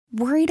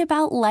Worried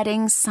about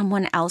letting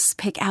someone else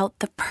pick out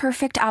the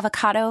perfect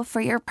avocado for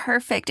your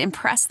perfect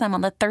impress them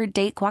on the third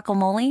date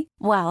guacamole?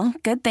 Well,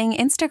 good thing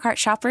Instacart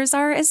shoppers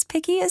are as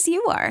picky as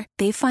you are.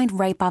 They find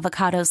ripe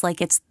avocados like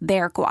it's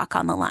their guac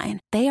on the line.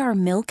 They are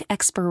milk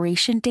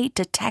expiration date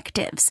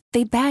detectives.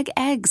 They bag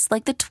eggs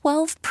like the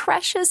 12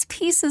 precious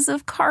pieces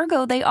of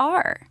cargo they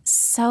are.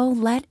 So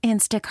let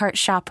Instacart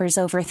shoppers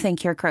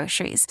overthink your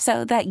groceries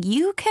so that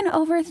you can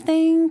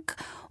overthink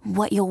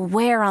what you'll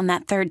wear on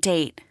that third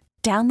date.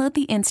 Download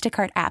the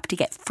Instacart app to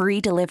get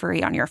free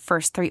delivery on your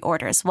first 3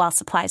 orders while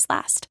supplies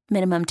last.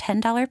 Minimum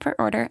 $10 per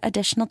order.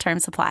 Additional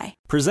terms apply.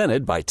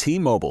 Presented by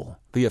T-Mobile,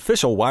 the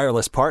official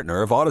wireless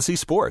partner of Odyssey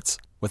Sports.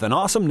 With an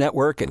awesome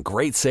network and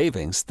great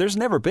savings, there's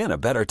never been a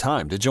better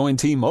time to join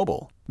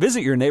T-Mobile. Visit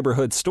your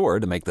neighborhood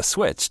store to make the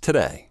switch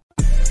today.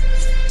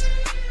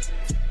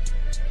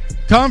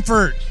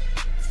 Comfort.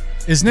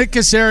 Is Nick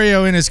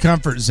Caserio in his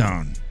comfort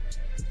zone?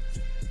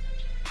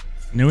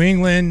 New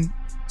England,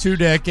 2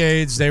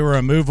 decades, they were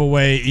a move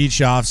away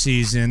each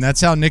offseason.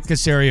 That's how Nick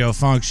Caserio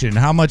functioned.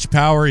 How much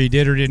power he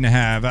did or didn't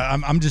have.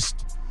 I'm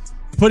just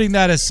putting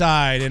that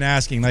aside and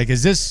asking, like,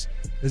 is this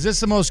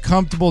the most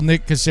comfortable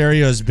Nick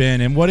Caserio's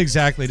been, and what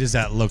exactly does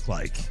that look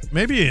like?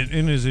 Maybe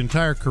in his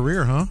entire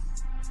career, huh?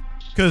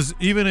 Because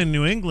even in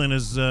New England,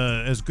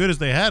 as good as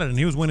they had it, and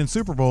he was winning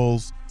Super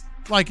Bowls,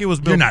 like it was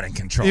Bill. You're not in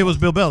control. It was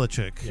Bill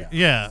Belichick.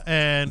 Yeah.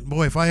 And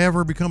boy, if I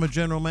ever become a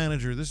general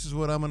manager, this is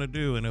what I'm going to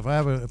do. And if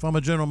I'm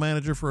a general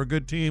manager for a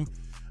good team,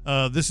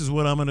 this is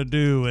what I'm going to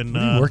do. And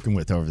what are you working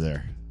with over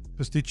there?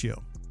 Pasticcio.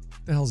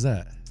 What the hell's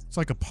that? It's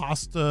like a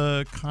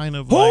pasta kind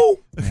of. Oh,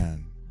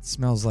 man, it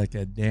smells like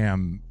a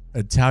damn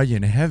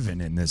Italian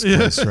heaven in this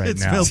place right it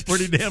now. It smells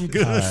pretty damn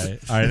good.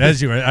 All right,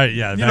 as you were. All right,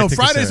 yeah. You know,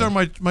 Fridays are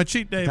my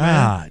cheat day, man.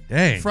 God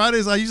dang.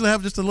 Fridays, I usually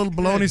have just a little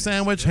bologna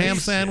sandwich, ham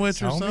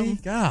sandwich, or something.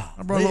 God,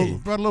 I brought a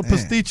little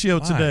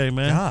pasticcio today,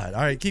 man. God,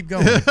 all right, keep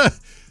going.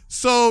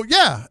 So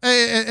yeah,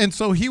 and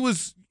so he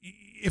was.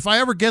 If I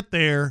ever get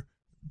there,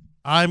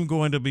 I'm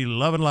going to be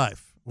loving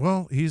life.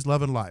 Well, he's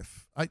loving life.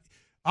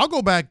 I'll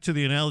go back to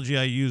the analogy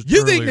I used.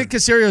 You earlier. think Nick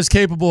Caserio is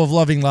capable of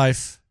loving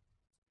life?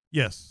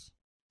 Yes.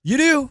 You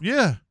do?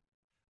 Yeah.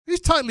 He's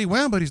tightly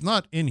wound, but he's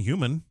not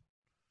inhuman.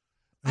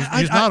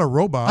 He's not a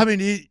robot. I mean,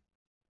 you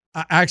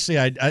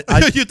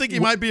think he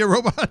might be a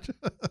robot?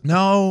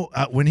 No.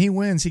 When he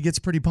wins, he gets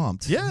pretty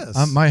pumped.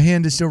 Yes. My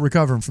hand is still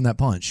recovering from that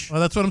punch. Well,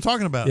 that's what I'm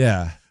talking about.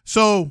 Yeah.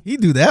 So he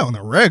do that on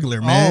a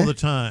regular, man. All the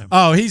time.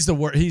 Oh, he's the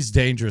worst. He's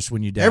dangerous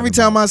when you dab Every him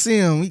time up. I see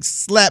him, he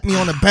slap me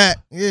on the back.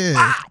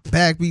 Yeah,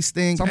 back be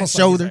sting,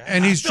 shoulder, like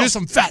and he's just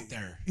some fat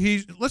there.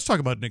 Let's talk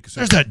about Nick Caserio.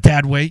 There's that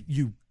dad weight,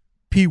 you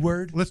P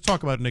word. Let's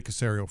talk about Nick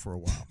Caserio for a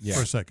while,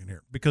 for a second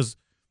here, because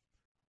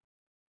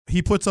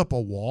he puts up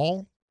a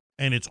wall,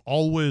 and he's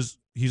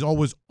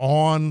always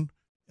on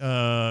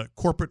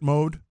corporate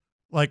mode,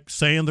 like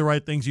saying the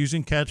right things,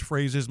 using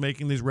catchphrases,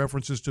 making these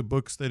references to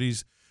books that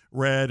he's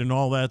read and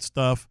all that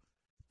stuff.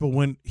 But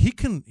when he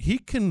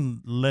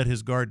can let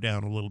his guard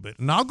down a little bit.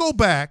 And I'll go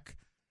back.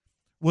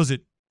 Was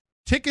it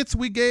tickets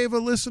we gave a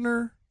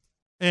listener?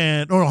 Or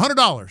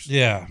 $100.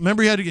 Yeah.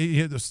 Remember he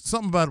had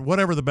something about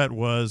whatever the bet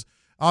was.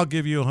 I'll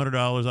give you $100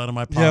 out of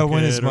my pocket. Yeah,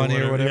 win his money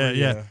or whatever.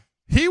 Yeah.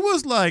 He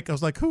was like, I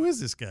was like, who is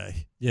this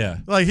guy? Yeah.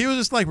 Like he was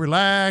just like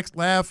relaxed,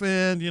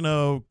 laughing,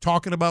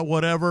 talking about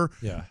whatever.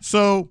 Yeah.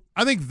 So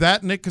I think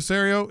that Nick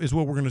Caserio is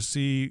what we're going to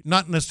see,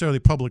 not necessarily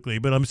publicly,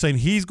 but I'm saying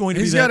he's going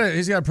to he's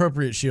got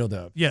appropriate shield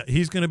up. Yeah,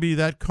 he's going to be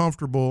that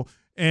comfortable.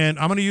 And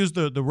I'm going to use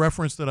the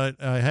reference that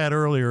I had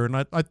earlier, and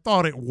I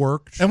thought it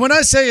worked. And when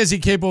I say is he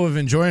capable of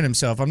enjoying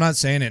himself, I'm not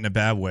saying it in a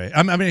bad way.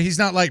 I mean, he's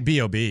not like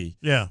B.O.B.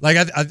 Yeah. Like,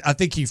 I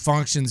think he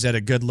functions at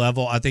a good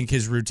level. I think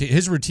his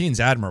routine's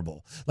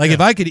admirable. Like,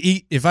 if I could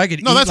eat like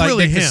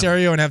really Nick him.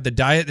 Caserio and have the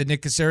diet that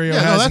Nick Caserio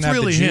has and have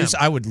really the juice, him.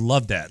 I would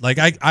love that. Like,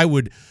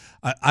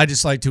 I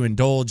just like to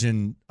indulge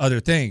in other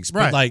things.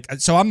 But right.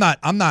 So I'm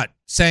not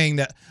saying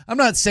that. I'm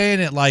not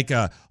saying it like,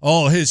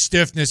 his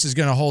stiffness is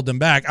going to hold him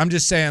back. I'm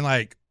just saying,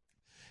 like,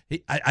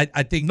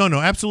 I think no,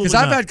 absolutely.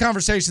 Because I've had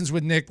conversations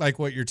with Nick, like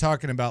what you're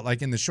talking about,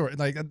 like in the short,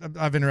 like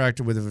I've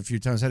interacted with him a few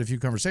times, had a few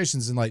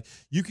conversations, and like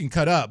you can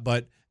cut up,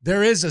 but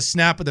there is a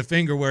snap of the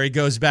finger where he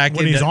goes back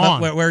when he's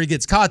on, where he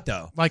gets caught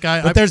though. Like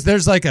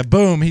there's like a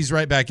boom, he's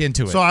right back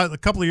into it. So a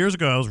couple of years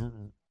ago, I was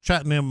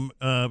chatting him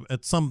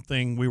at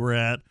something we were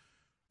at,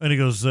 and he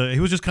goes, he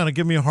was just kind of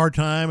giving me a hard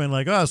time, and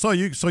like, so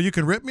you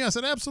can rip me? I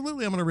said,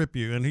 absolutely, I'm going to rip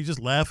you, and he's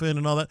just laughing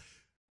and all that.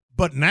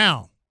 But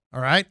now,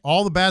 all right,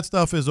 all the bad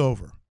stuff is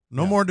over.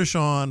 No more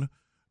Deshaun.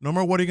 No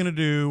more what are you going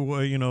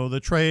to do,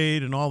 the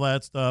trade and all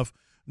that stuff.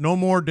 No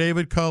more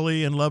David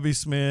Culley and Lovie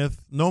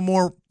Smith. No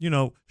more,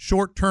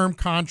 short-term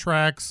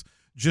contracts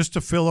just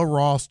to fill a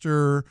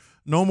roster.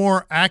 No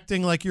more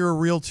acting like you're a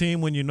real team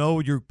when you know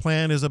your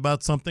plan is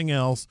about something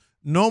else.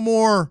 No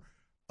more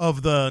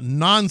of the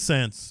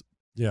nonsense,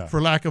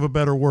 for lack of a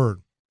better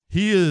word. I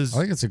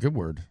think it's a good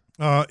word.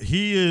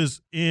 He is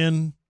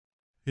in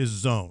his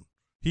zone.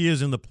 He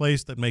is in the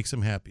place that makes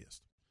him happiest.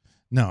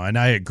 No, and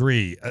I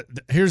agree.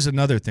 Here's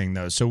another thing,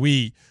 though. So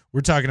we're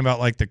talking about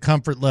like the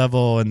comfort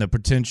level and the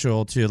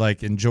potential to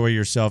like enjoy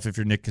yourself if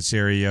you're Nick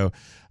Caserio.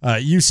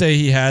 You say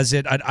he has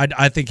it.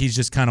 I think he's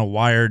just kind of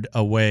wired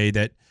a way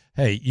that,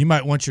 hey, you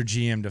might want your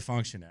GM to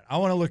function at. I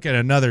want to look at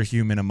another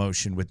human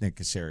emotion with Nick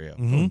Caserio.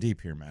 Going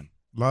deep here, man.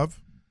 Love?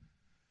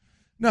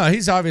 No,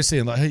 he's obviously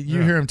in love.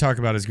 You hear him talk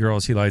about his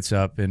girls. He lights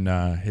up, and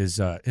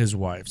his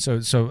wife. So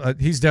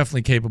he's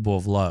definitely capable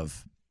of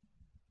love.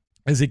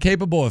 Is he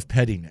capable of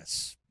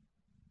pettiness?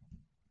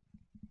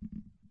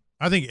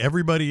 I think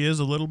everybody is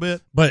a little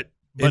bit, but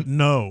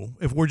no.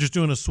 If we're just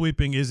doing a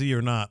sweeping, is he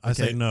or not? I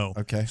say no.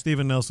 Okay.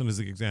 Steven Nelson is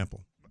the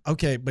example.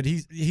 Okay, but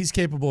he's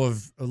capable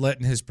of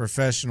letting his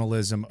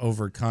professionalism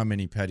overcome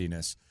any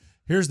pettiness.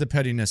 Here's the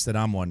pettiness that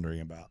I'm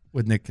wondering about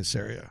with Nick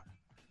Caserio.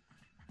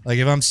 Like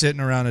if I'm sitting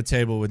around a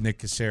table with Nick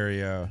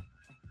Caserio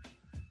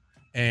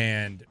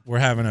and we're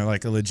having a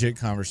legit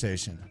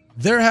conversation,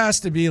 there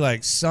has to be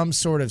like some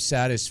sort of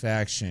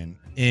satisfaction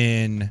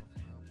in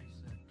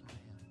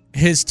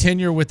his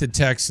tenure with the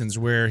Texans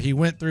where he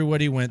went through what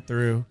he went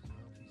through.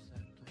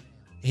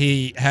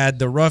 He had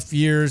the rough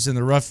years and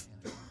the rough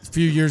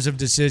few years of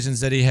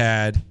decisions that he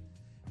had.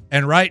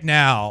 And right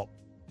now,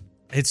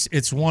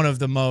 it's one of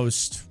the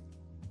most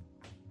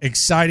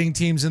exciting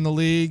teams in the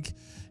league.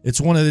 It's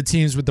one of the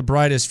teams with the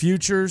brightest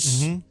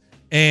futures. Mm-hmm.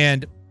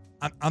 And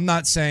I'm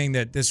not saying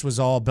that this was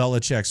all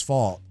Belichick's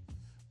fault.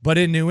 But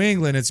in New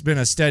England, it's been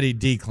a steady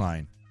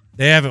decline.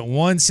 They haven't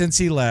won since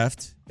he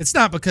left. It's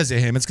not because of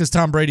him. It's because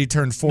Tom Brady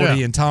turned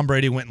 40 and Tom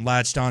Brady went and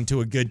latched onto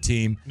a good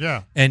team.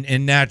 Yeah.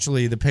 And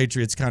naturally, the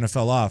Patriots kind of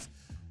fell off.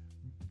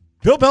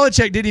 Bill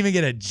Belichick didn't even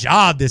get a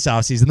job this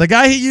offseason. The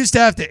guy he used to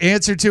have to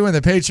answer to in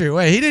the Patriot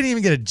way, he didn't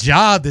even get a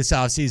job this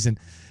offseason.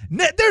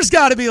 There's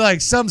got to be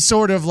like some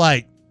sort of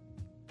like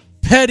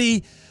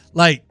petty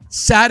like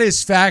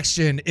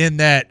satisfaction in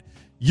that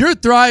you're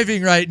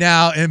thriving right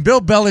now, and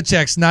Bill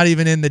Belichick's not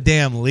even in the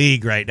damn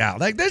league right now.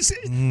 Like there's,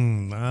 I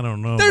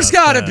don't know. There's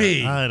got to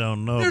be. I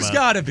don't know. There's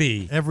got to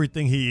be.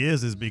 Everything he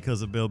is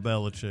because of Bill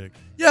Belichick.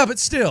 Yeah, but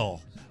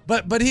still,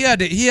 but he had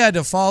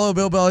to follow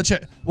Bill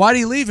Belichick. Why'd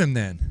he leave him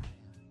then?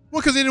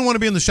 Well, because he didn't want to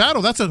be in the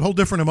shadow. That's a whole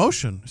different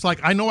emotion. It's like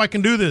I know I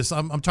can do this.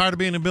 I'm tired of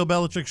being in Bill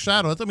Belichick's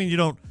shadow. That doesn't mean you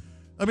don't.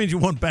 That means you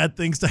want bad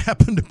things to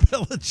happen to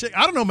Belichick.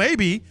 I don't know,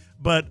 maybe,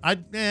 but I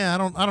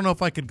don't know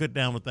if I could get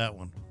down with that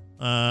one.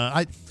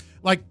 I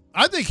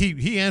think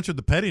he answered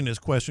the pettiness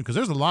question because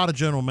there's a lot of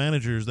general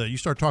managers that you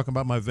start talking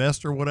about my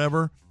vest or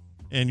whatever,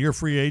 and you're a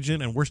free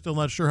agent, and we're still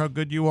not sure how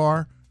good you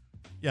are.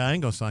 Yeah, I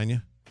ain't gonna sign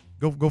you.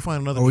 Go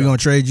find another. Or we're gonna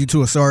trade you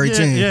to a sorry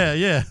team.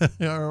 Yeah.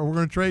 Or we're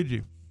gonna trade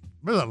you.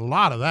 There's a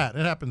lot of that.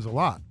 It happens a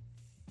lot.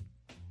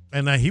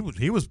 And he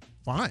was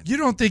fine. You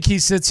don't think he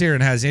sits here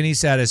and has any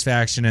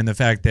satisfaction in the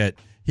fact that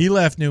he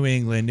left New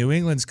England? New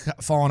England's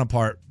falling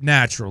apart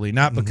naturally,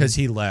 not because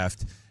he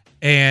left,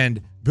 and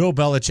Bill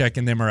Belichick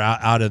and them are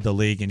out of the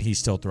league, and he's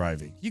still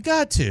thriving. You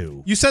got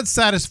to. You said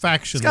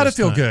satisfaction. It's got to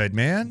feel good,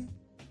 man.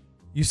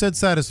 You said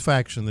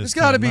satisfaction. There's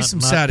got to be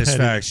some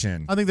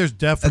satisfaction. I think there's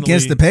definitely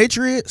against the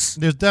Patriots.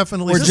 There's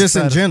definitely or just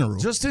in general.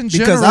 Just in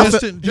general.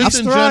 Because in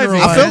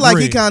general. I feel like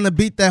he kind of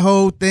beat that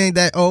whole thing,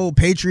 that old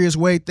Patriots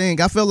way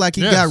thing. I feel like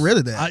he got rid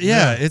of that.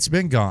 It's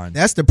been gone.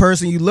 That's the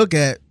person you look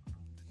at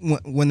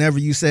whenever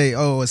you say,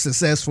 "Oh, a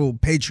successful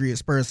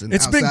Patriots person."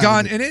 It's been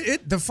gone, and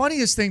the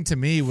funniest thing to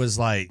me was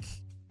like,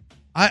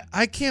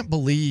 I can't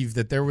believe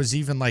that there was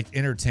even like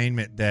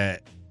entertainment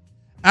that.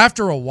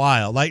 After a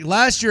while, like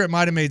last year, it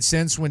might have made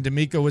sense when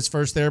D'Amico was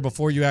first there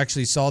before you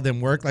actually saw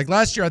them work. Like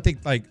last year, I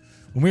think like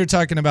when we were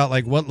talking about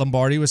like what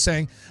Lombardi was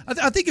saying,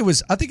 I think it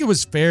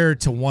was fair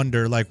to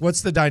wonder like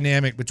what's the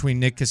dynamic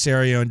between Nick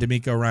Caserio and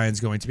D'Amico Ryan's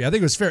going to be. I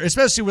think it was fair,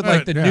 especially with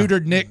like the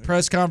neutered Nick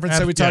press conference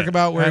that we talk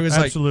about where he was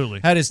like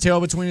had his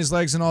tail between his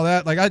legs and all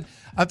that. Like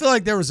I feel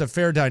like there was a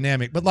fair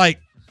dynamic, but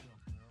like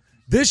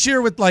this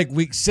year with like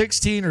week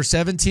 16 or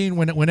 17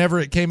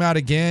 whenever it came out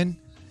again.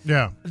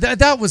 Yeah,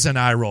 that was an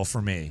eye roll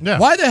for me. Yeah.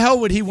 Why the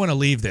hell would he want to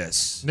leave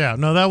this? Yeah,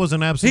 no, that was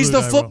an absolute. He's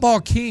the football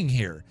king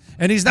here,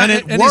 and he's not.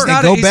 And he's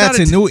not. Go back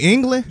to New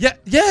England. Yeah.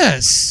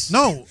 Yes.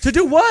 No. To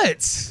do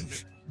what?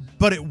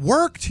 But it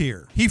worked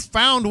here. He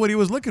found what he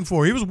was looking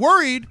for. He was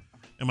worried.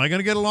 Am I going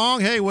to get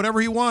along? Hey,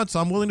 whatever he wants,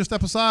 I'm willing to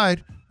step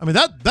aside. I mean,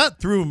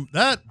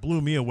 that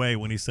blew me away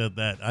when he said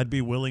that. I'd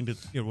be willing to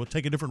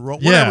take a different role.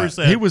 Yeah, whatever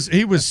he said.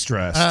 He was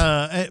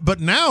stressed. But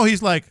now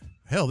he's like,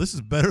 hell, this is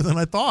better than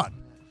I thought.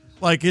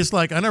 Like it's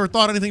like I never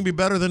thought anything would be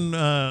better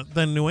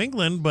than New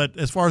England, but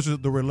as far as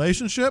the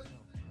relationship,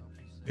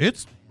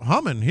 it's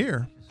humming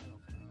here.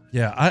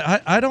 Yeah,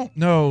 I don't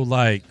know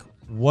like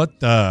what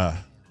the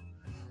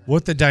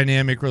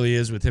dynamic really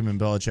is with him and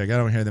Belichick. I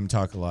don't hear them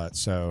talk a lot,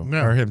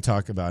 or him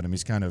talk about him.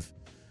 He's kind of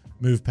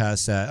moved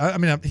past that. I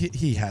mean,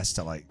 he has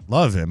to like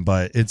love him,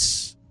 but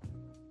it's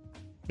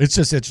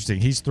just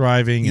interesting. He's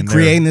thriving and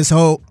creating his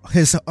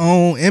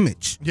own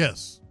image.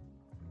 Yes.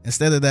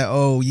 Instead of that,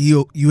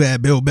 you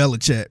had Bill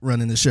Belichick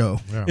running the show.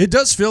 Yeah. It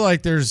does feel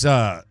like there's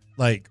it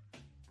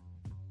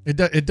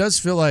does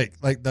feel like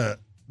the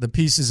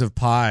pieces of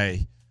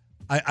pie.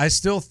 I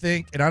still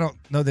think, and I don't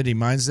know that he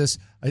minds this.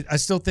 I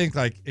still think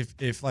like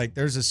if like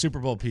there's a Super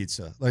Bowl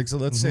pizza, like so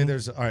let's say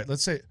there's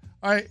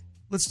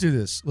let's do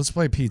this. Let's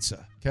play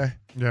pizza. Okay.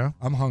 Yeah.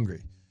 I'm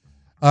hungry.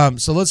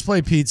 So let's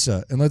play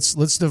pizza and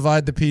let's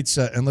divide the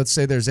pizza and let's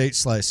say there's 8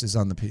 slices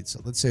on the pizza.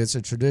 Let's say it's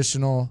a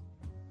traditional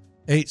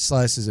 8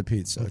 slices of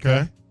pizza.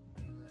 Okay.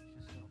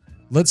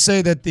 Let's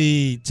say that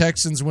the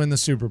Texans win the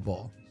Super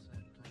Bowl.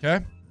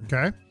 Okay.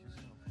 Okay.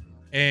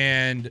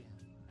 And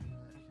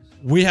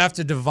we have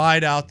to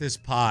divide out this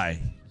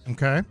pie.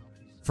 Okay.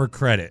 For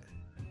credit.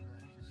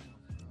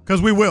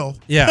 Because we will.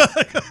 Yeah.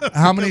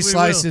 How many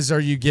slices are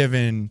you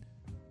giving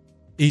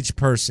each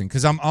person?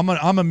 Because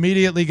I'm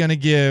immediately going to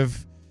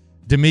give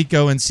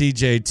D'Amico and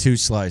CJ 2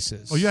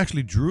 slices. Oh, you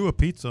actually drew a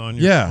pizza on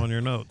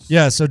your notes.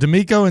 Yeah. So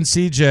D'Amico and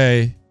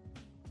CJ,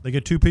 they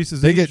get 2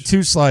 pieces. They each? get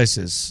 2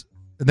 slices.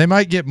 They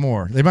might get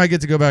more. They might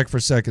get to go back for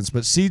seconds.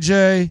 But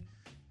CJ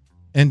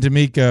and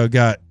D'Amico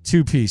got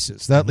 2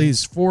 pieces. That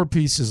leaves 4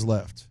 pieces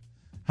left.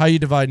 How you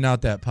dividing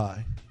out that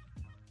pie?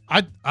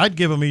 I'd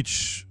give them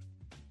each.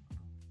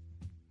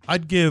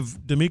 I'd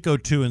give D'Amico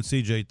 2 and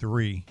CJ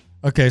 3.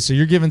 Okay, so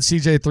you're giving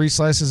CJ 3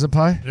 slices of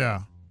pie?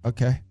 Yeah.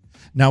 Okay.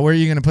 Now where are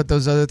you going to put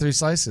those other 3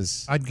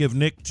 slices? I'd give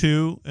Nick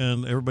 2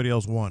 and everybody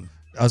else 1.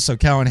 Oh, so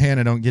Cal and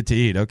Hannah don't get to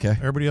eat. Okay.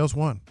 Everybody else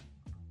 1.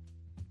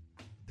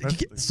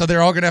 So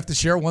they're all going to have to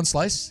share 1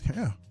 slice?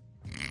 Yeah.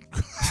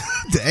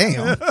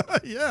 Damn.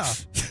 Yeah.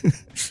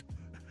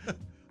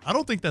 I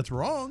don't think that's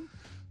wrong.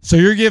 So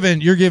you're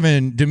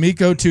giving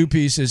D'Amico 2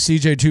 pieces,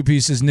 CJ 2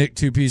 pieces, Nick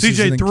 2 pieces,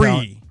 CJ and then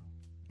 3.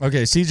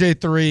 Okay,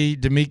 CJ 3,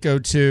 D'Amico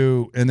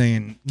 2, and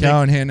then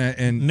Cal and Hannah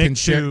and Nick can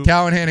share. 2.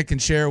 Cal and Hannah can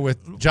share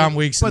with John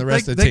Weeks and the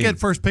rest of the team. They get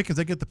first pick because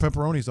they get the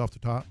pepperonis off the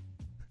top.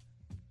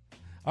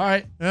 All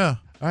right. Yeah.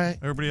 All right.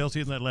 Everybody else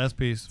eating that last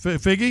piece.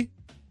 Figgy?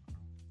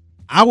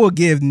 I will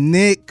give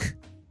Nick,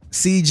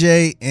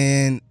 CJ,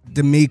 and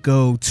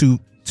D'Amico two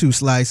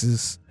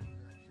slices.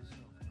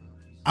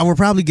 I would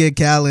probably get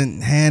Cal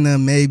and Hannah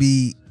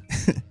maybe.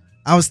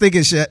 I was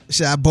thinking, should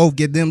I both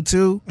get them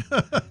 2,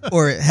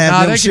 or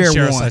have them share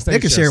 1? They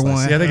can share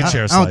 1. Yeah, they can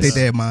share a slice. I don't think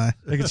they mind.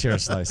 They can share a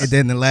slice. And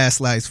then the last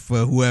slice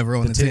for whoever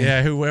on the team.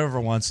 Yeah, whoever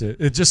wants it.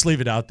 Just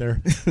leave it out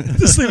there.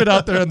 Just leave it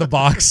out there in the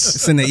box.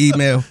 It's in the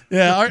email.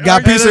 Yeah,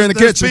 got pizza in the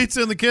kitchen.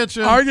 Pizza in the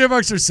kitchen. Argue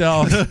amongst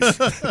yourself.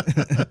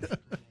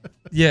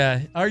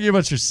 Yeah, argue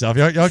amongst yourself.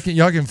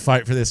 Y'all can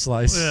fight for this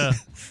slice. Yeah.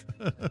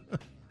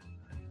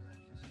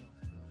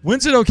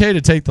 When's it okay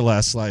to take the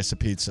last slice of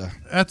pizza?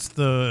 That's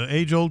the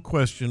age-old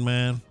question,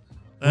 man.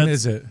 When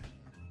is it?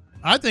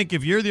 I think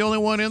if you're the only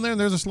one in there and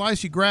there's a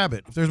slice, you grab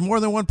it. If there's more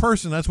than one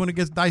person, that's when it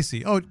gets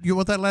dicey. Oh, you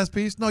want that last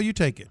piece? No, you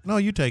take it. No,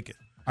 you take it.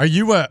 Are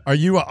you a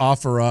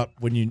offer up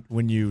when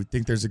you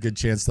think there's a good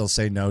chance they'll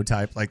say no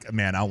type? Like,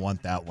 man, I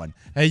want that one.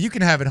 Hey, you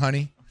can have it,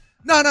 honey.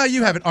 No,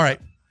 you have it. All right.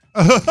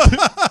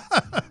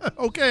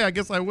 Okay, I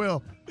guess I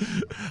will.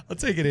 I'll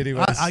take it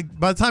anyways.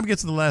 By the time it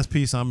gets to the last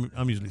piece, I'm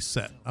usually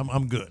set.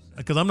 I'm good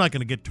because I'm not going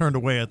to get turned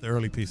away at the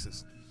early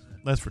pieces.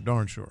 That's for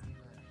darn sure.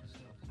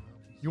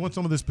 You want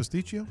some of this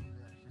pasticcio?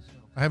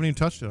 I haven't even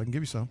touched it. I can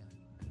give you some.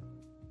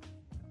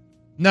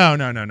 No.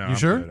 You I'm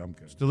sure? Good, I'm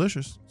good. It's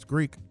delicious. It's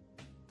Greek.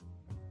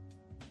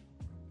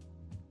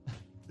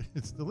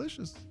 It's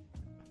delicious.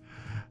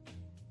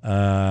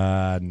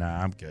 Nah,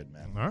 I'm good,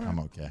 man. All right. I'm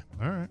okay.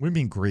 All right. We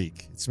mean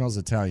Greek. It smells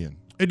Italian.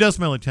 It does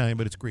smell Italian,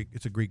 but it's Greek.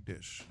 It's a Greek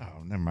dish.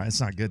 Oh, never mind.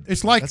 It's not good.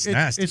 It's like That's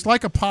nasty. It's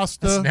like a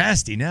pasta. That's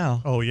nasty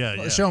now. Oh yeah,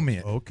 yeah. Show me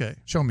it. Okay.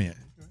 Show me it.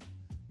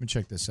 Let me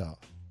check this out.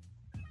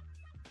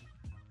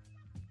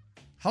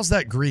 How's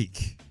that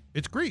Greek?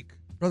 It's Greek.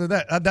 Brother,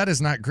 that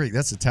is not Greek.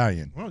 That's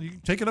Italian. Well, you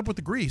can take it up with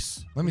the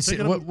grease. Let me see.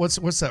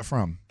 What's that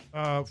from?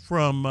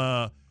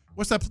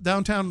 What's that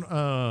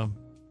downtown?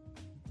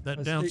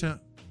 Downtown.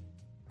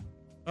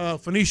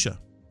 Phoenicia.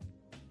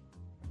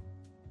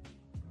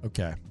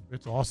 Okay.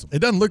 It's awesome. It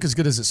doesn't look as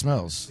good as it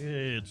smells.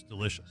 It's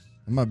delicious.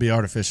 It might be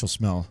artificial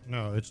smell.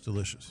 No, it's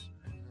delicious.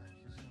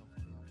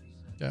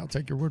 Yeah, I'll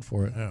take your word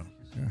for it.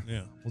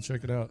 Yeah. We'll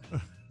check it out.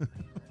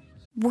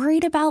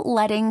 Worried about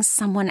letting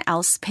someone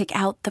else pick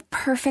out the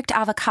perfect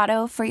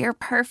avocado for your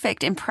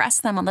perfect impress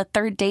them on the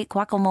third date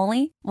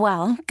guacamole?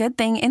 Well, good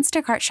thing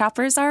Instacart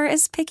shoppers are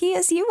as picky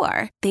as you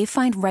are. They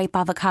find ripe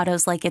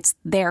avocados like it's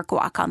their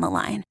guac on the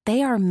line.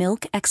 They are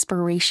milk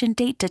expiration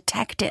date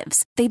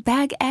detectives. They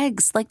bag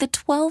eggs like the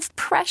 12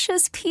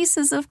 precious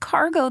pieces of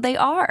cargo they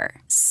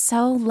are.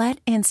 So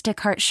let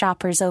Instacart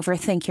shoppers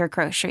overthink your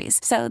groceries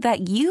so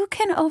that you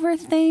can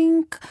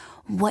overthink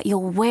what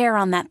you'll wear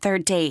on that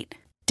third date.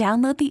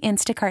 Download the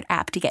Instacart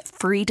app to get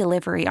free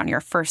delivery on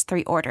your first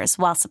 3 orders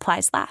while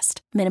supplies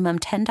last. Minimum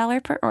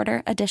 $10 per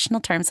order.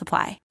 Additional terms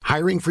apply.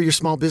 Hiring for your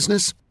small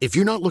business? If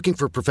you're not looking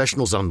for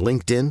professionals on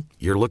LinkedIn,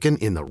 you're looking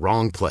in the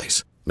wrong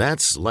place.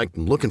 That's like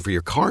looking for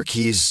your car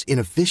keys in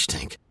a fish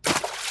tank.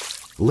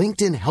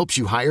 LinkedIn helps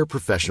you hire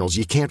professionals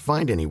you can't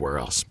find anywhere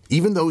else,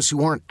 even those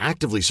who aren't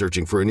actively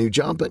searching for a new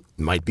job but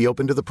might be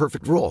open to the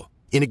perfect role.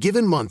 In a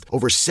given month,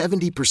 over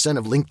 70%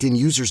 of LinkedIn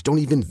users don't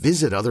even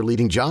visit other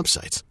leading job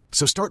sites.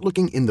 So start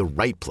looking in the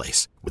right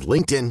place. With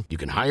LinkedIn, you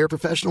can hire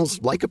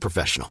professionals like a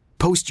professional.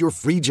 Post your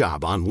free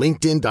job on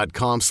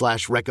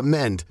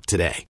linkedin.com/recommend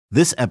today.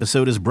 This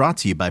episode is brought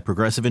to you by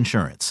Progressive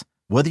Insurance.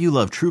 Whether you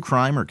love true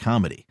crime or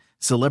comedy,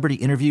 celebrity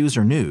interviews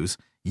or news,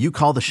 you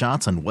call the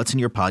shots on what's in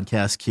your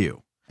podcast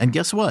queue. And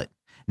guess what?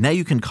 Now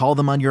you can call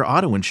them on your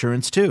auto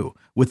insurance too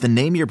with the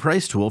Name Your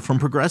Price tool from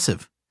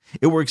Progressive.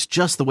 It works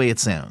just the way it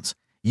sounds.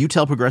 You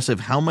tell Progressive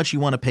how much you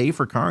want to pay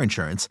for car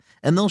insurance,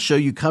 and they'll show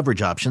you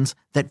coverage options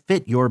that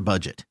fit your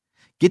budget.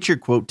 Get your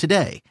quote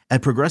today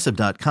at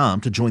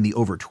Progressive.com to join the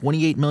over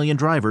 28 million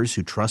drivers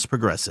who trust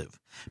Progressive.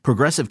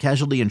 Progressive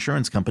Casualty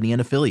Insurance Company and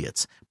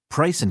Affiliates.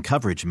 Price and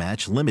coverage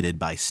match limited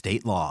by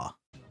state law.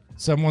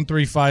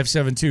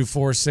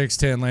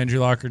 713-572-4610. Landry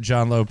Locker,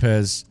 John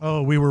Lopez.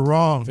 Oh, we were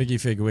wrong. Figgy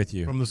Fig with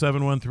you. From the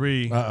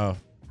 713. Uh-oh.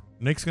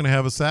 Nick's going to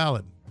have a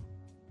salad.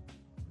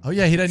 Oh,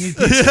 yeah, he doesn't eat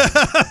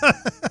pizza.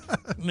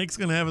 Nick's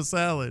going to have a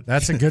salad.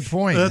 That's a good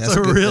point. That's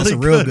a real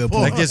good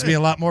point. That gives me a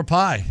lot more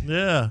pie.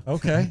 Yeah.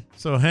 Okay.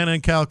 So Hannah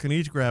and Cal can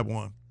each grab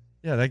one.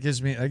 Yeah, that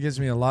gives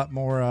me a lot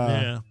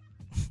more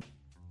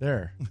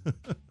there.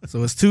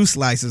 So it's 2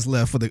 slices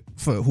left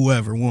for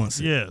whoever wants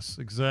it. Yes,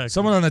 exactly.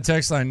 Someone on the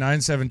text line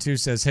 972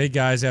 says, "Hey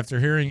guys, after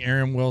hearing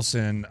Aaron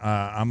Wilson,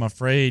 I'm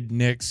afraid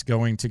Nick's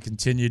going to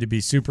continue to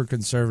be super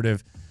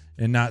conservative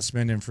and not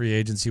spend in free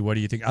agency. What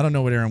do you think?" I don't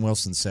know what Aaron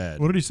Wilson said.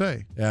 What did he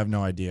say? I have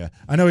no idea.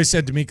 I know he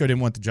said D'Amico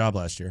didn't want the job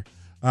last year.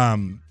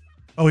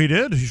 Oh, he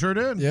did? He sure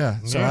did? Yeah.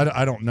 So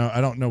I don't know.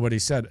 I don't know what he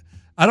said.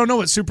 I don't know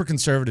what super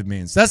conservative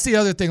means. That's the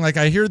other thing. Like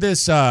I hear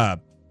this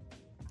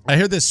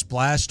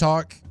splash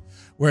talk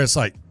where it's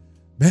like,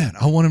 man,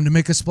 I want him to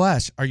make a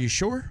splash. Are you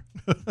sure?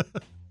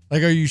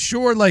 Like, are you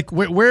sure? Like,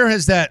 where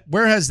has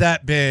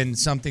that been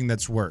something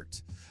that's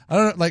worked? I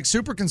don't know, like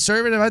super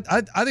conservative.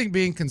 I think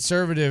being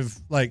conservative,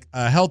 like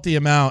a healthy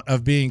amount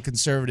of being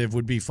conservative,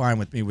 would be fine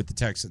with me with the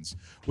Texans,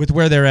 with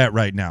where they're at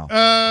right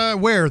now.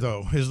 Where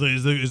though is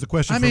the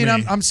question? I mean, for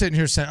me. I'm sitting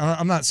here saying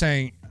I'm not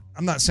saying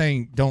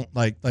don't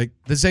like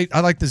the Zay.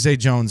 I like the Zay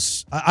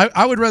Jones.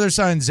 I would rather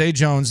sign Zay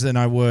Jones than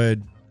I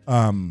would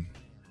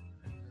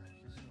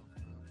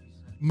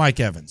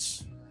Mike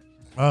Evans.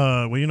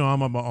 Well, you know,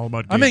 I'm all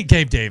about. I meant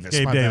Gabe Davis.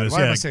 Gabe Davis.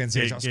 Why am I saying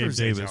Zay Jones? Gabe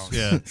Zay Davis.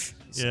 Jones.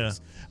 Yeah.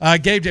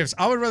 Gabe Davis.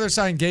 I would rather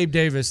sign Gabe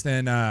Davis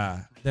than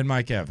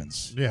Mike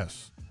Evans.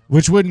 Yes.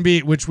 Which would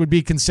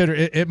be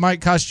considered. It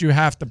might cost you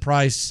half the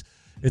price.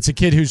 It's a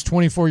kid who's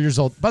 24 years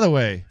old. By the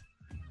way,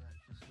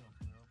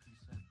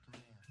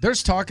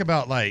 there's talk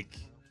about like,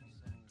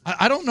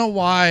 I don't know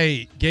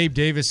why Gabe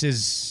Davis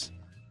is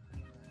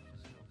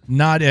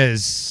not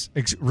as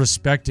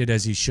respected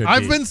as he should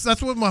be.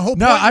 That's what my whole point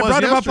No, I was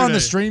brought him up on the yesterday.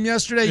 stream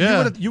yesterday.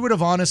 Yeah. You would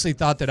have honestly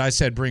thought that I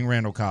said bring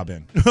Randall Cobb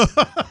in.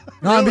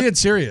 No, I'm being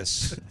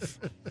serious.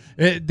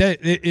 Man,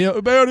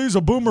 he's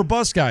a boomer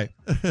bust guy.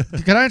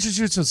 Can I introduce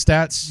you to some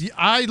stats?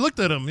 I looked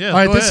at him. Yeah. All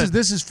right, go ahead.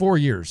 this is 4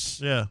 years.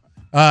 Yeah.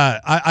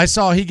 I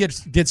saw he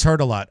gets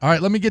hurt a lot. All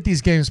right, let me get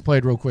these games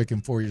played real quick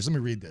in 4 years. Let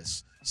me read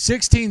this.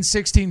 16,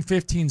 16,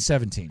 15,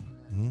 17.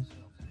 Mm-hmm.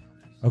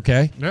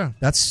 Okay? Yeah.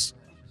 That's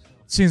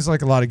seems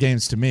like a lot of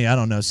games to me. I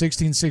don't know.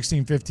 16,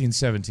 16, 15,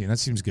 17. That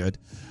seems good.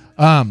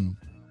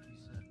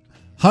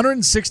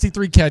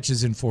 163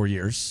 catches in 4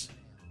 years.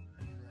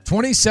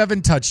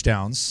 27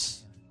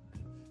 touchdowns.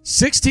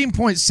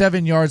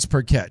 16.7 yards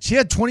per catch. He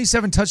had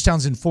 27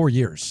 touchdowns in 4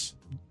 years.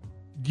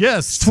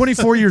 Yes. He's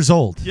 24 years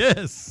old.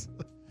 Yes.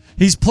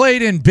 He's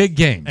played in big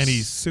games. And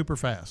he's super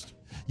fast.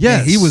 Yes.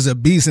 Yeah, he was a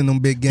beast in them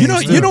big games.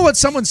 You know what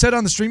someone said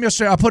on the stream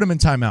yesterday? I put him in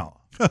timeout.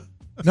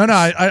 No,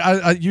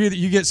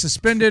 you get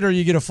suspended or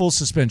you get a full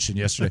suspension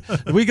yesterday.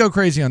 We go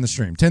crazy on the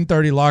stream.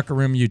 10:30 Locker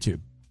Room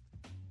YouTube.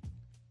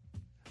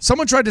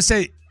 Someone tried to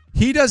say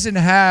he doesn't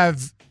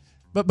have,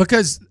 but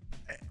because,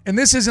 and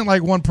this isn't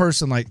like one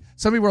person. Like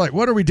some people were like,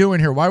 "What are we doing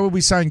here? Why would we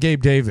sign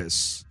Gabe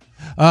Davis?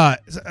 4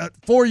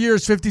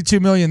 years,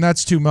 $52 million.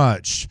 That's too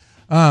much.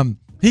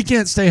 He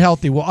can't stay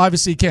healthy." Well,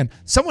 obviously he can.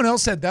 Someone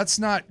else said that's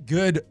not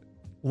good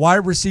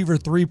wide receiver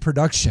 3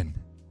 production.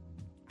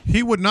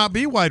 He would not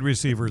be wide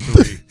receiver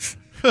 3.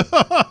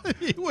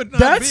 He would not.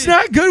 That's be.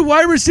 not good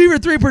wide receiver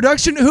 3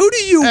 production. Who do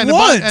you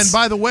want? And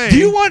by the way, do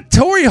you want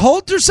Torrey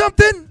Holt or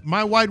something?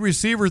 My wide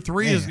receiver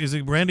 3 is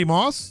it Randy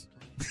Moss?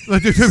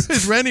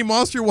 Is Randy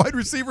Moss your wide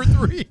receiver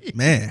 3?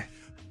 Man,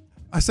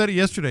 I said it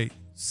yesterday.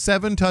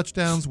 7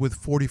 touchdowns with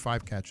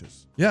 45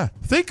 catches. Yeah.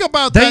 Think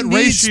about They that need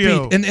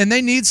ratio. speed, and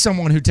they need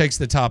someone who takes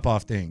the top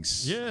off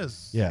things.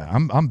 Yes. Yeah,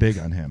 I'm big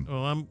on him.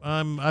 Well,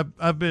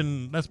 I've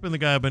been that's been the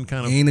guy I've been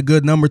kind of he ain't a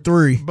good number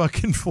 3.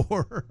 bucking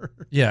for.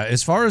 Yeah,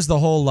 as far as the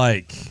whole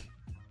the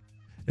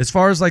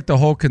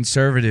whole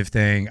conservative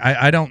thing,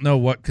 I don't know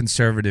what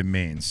conservative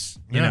means.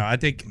 You know, I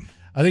think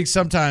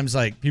sometimes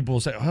like people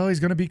say, "Oh, he's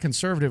going to be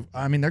conservative."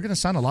 I mean, they're going to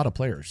sign a lot of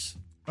players.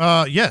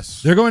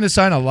 Yes. They're going to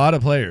sign a lot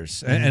of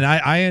players, and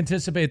I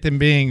anticipate them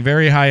being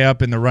very high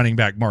up in the running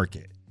back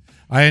market.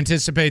 I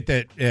anticipate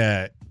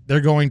that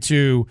they're going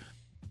to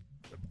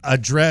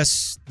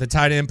address the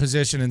tight end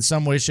position in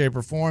some way, shape,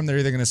 or form. They're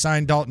either going to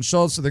sign Dalton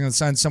Schultz or they're going to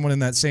sign someone in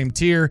that same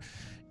tier.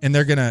 and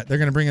they're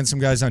gonna bring in some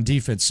guys on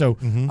defense. So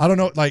I don't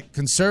know, like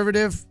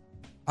conservative.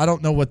 I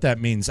don't know what that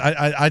means.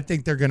 I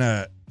think they're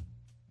gonna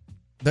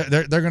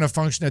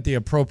function at the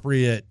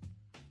appropriate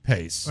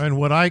pace. And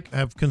what I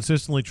have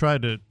consistently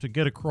tried to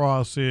get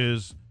across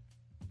is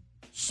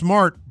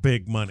smart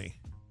big money.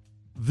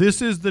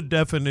 This is the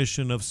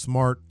definition of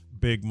smart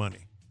big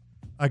money.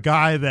 A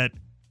guy that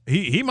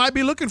he might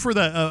be looking for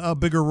that a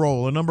bigger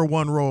role, a number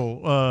one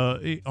role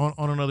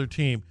on another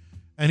team,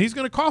 and he's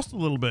going to cost a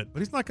little bit, but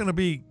he's not going to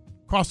be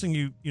costing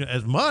you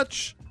as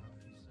much,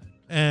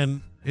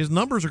 and his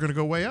numbers are going to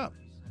go way up.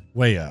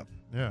 Way up.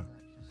 Yeah.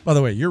 By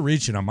the way, you're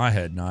reaching on my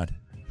head, Nod.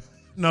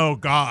 No,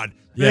 God.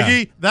 Yeah.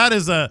 Biggie, that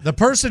is the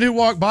person who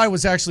walked by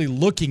was actually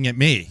looking at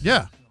me.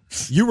 Yeah.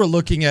 You were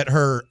looking at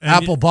her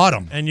apple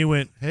bottom, and you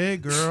went, "Hey,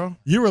 girl."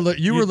 You were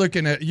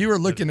looking at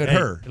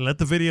her. Let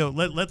the video.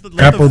 Let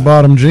apple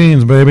bottom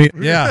jeans, baby.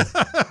 Yeah,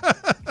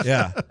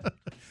 yeah.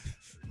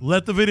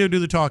 Let the video do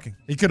the talking.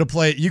 You could have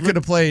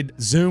played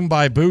 "Zoom"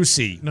 by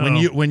Boosie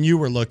when you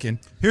were looking.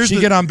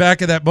 She get on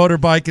back of that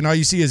motorbike, and all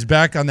you see is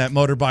back on that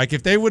motorbike.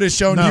 If they would have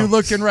shown you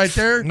looking right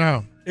there,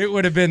 it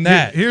would have been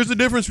that. Here's the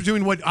difference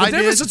between what I did. The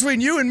difference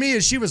between you and me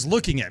is she was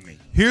looking at me.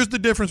 Here's the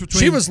difference between...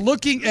 She was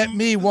looking at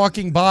me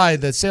walking by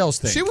the sales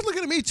thing. She was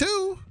looking at me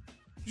too.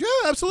 Yeah,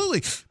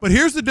 absolutely. But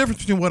here's the difference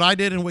between what I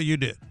did and what you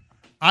did.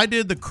 I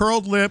did the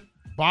curled lip,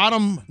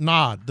 bottom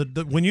nod.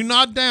 When you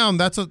nod down,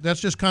 that's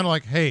just kind of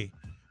like, hey.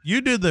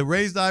 You did the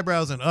raised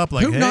eyebrows and up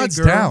like, who hey, nods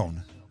girl.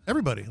 Down?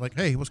 Everybody. Like,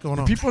 hey, what's going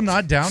on? Do people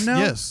nod down now?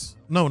 Yes.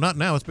 No, not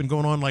now. It's been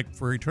going on like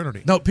for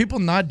eternity. No, people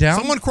nod down.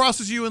 Someone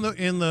crosses you in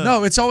the.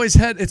 No, it's always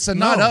head. It's a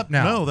nod up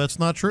now. No, that's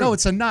not true. No,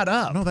 it's a nod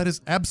up. No, that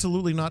is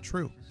absolutely not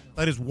true.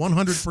 That is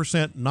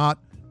 100% not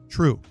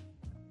true.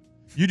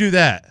 You do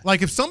that.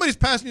 Like if somebody's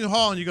passing you the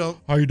hall and you go,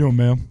 "How you doing,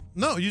 ma'am?"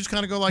 No, you just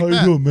kind of go like that.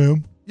 How you doing,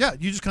 ma'am? Yeah,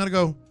 you just kind of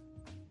go.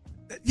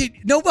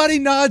 Nobody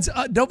nods.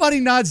 Nobody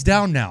nods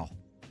down now.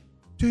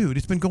 Dude,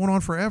 it's been going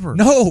on forever.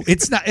 No,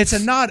 it's not. It's a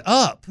nod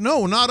up.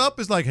 No, nod up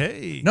is like,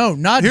 hey. No,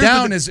 nod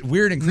down is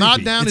weird and creepy.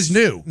 Nod down is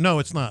new. No,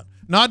 it's not.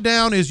 Nod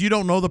down is you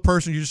don't know the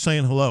person, you're just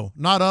saying hello.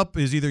 Nod up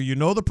is either you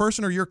know the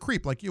person or you're a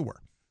creep like you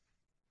were.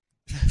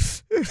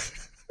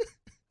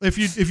 If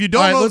you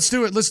don't All right, know, let's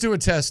do it. Let's do a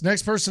test.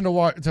 Next person to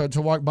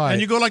walk by.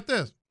 And you go like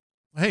this.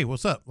 Hey,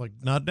 what's up? Like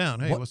nod down.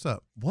 Hey, what's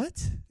up? What?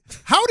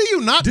 How do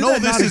you not know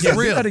this is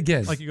real? Do that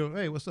again. Like you go,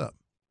 hey, what's up?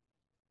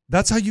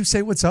 That's how you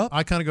say what's up?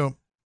 I kind of go,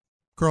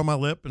 curl my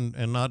lip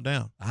and nod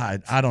down.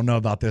 I don't know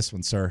about this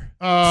one, sir.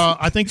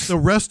 I think the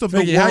rest of the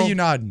Biggie, world. how you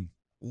nodding?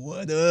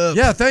 What up?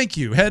 Yeah, thank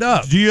you. Head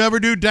up. Do you ever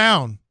do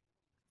down?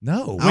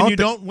 No. When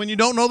you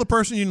don't know the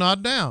person, you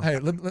nod down. Hey,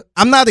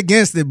 I'm not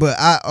against it, but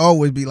I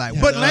always be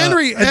like, but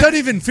Landry, it doesn't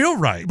even feel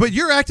right. But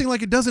you're acting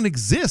like it doesn't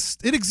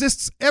exist. It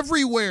exists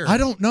everywhere. I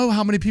don't know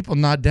how many people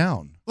nod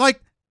down. Like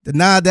the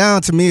nod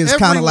down to me is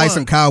kind of everyone. like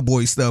some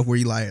cowboy stuff where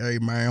you like, hey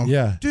man,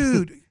 Yeah.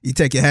 dude. You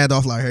take your hat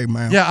off like, hey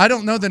man. Yeah, I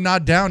don't know the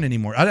nod down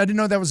anymore. I didn't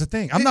know that was a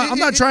thing. I'm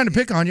not trying to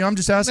pick on you. I'm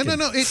just asking.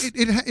 No.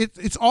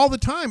 It's all the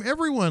time.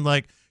 Everyone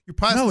like you're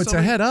passing. No, it's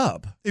somebody, a head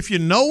up. If you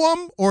know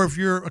them or if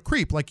you're a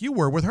creep like you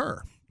were with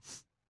her.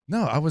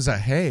 No, I was a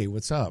hey,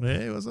 what's up?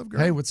 Hey, what's up, girl?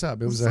 Hey, what's up?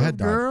 It was What's a head up,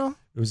 nod. girl?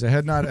 It was a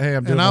head nod. Hey,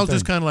 I'm doing And I my was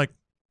just thing. kind of like,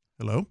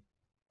 hello,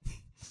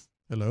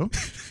 hello,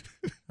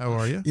 how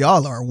are you?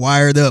 Y'all are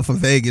wired up for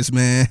Vegas,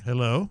 man.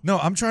 Hello. No,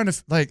 I'm trying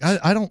to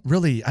I don't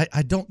really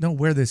I don't know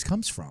where this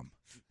comes from.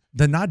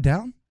 The nod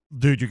down?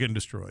 Dude, you're getting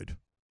destroyed.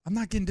 I'm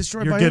not getting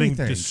destroyed You're by getting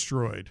anything.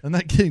 destroyed. I'm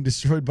not getting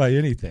destroyed by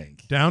anything.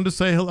 Down to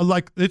say hello.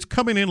 Like it's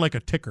coming in like a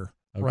ticker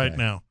right Okay.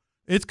 now.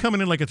 It's coming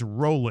in like it's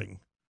rolling.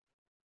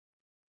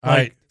 All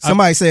right.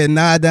 Somebody said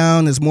nod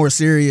down is more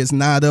serious.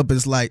 Nod up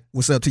is like,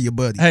 what's up to your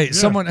buddy? Hey, Yeah.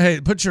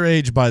 someone put your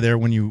age by there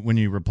when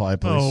you reply,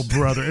 please. Oh,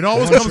 brother. It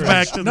always comes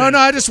back to this. No,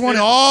 I just want It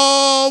to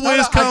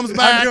always comes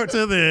back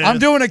to this. I'm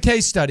doing a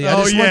case study.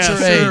 I just want your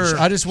sure, age.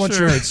 I just want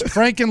sure. your age.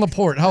 Frank and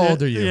Laporte, how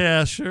old are you?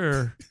 Yeah,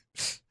 sure.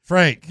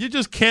 Frank. You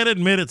just can't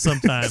admit it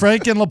sometimes.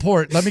 Frank and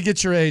Laporte, let me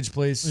get your age,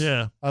 please.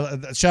 Yeah.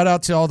 Shout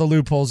out to all the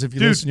loopholes if you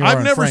Dude, listen. You I've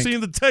are. never Frank.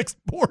 seen the text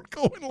board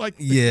going like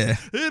this. Yeah.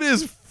 It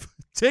is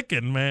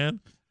ticking,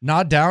 man.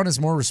 Nod down is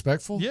more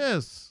respectful?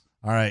 Yes.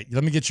 All right.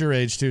 Let me get your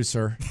age too,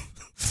 sir.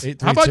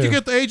 832. How about you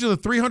get the age of the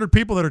 300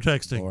 people that are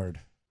texting? Lord.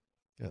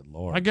 Good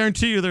Lord. I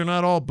guarantee you they're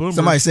not all boomers.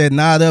 Somebody said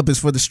nod up is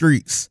for the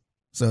streets.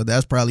 So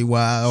that's probably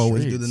why I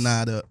always do the Streets.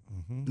 nod up.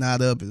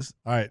 Nod up is.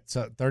 All right.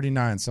 So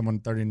 39. Someone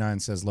 39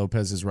 says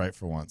Lopez is right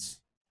for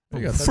once. There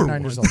you go. For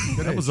 39 years once. old.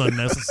 Good That age. was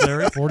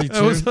unnecessary. 42.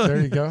 That was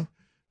There you go.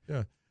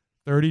 Yeah.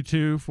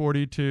 32,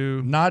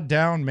 42. Nod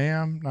down,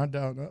 ma'am. Nod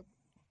down. Up.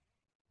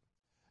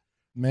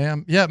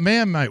 Ma'am. Yeah,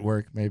 ma'am might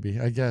work, maybe.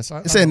 I guess.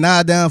 It said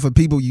nod down for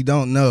people you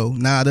don't know.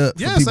 Nod up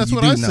for Yes, people that's you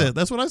what do I know. said.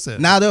 That's what I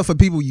said. Nod up for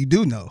people you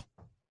do know.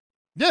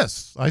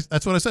 Yes,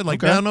 that's what I said.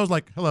 Like Okay. down nose,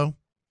 like hello.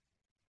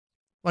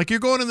 Like you're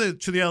going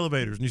to the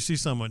elevators and you see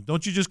someone.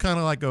 Don't you just kind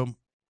of like go?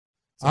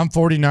 I'm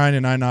 49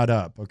 and I nod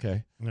up.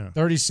 Okay. Yeah.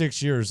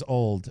 36 years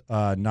old.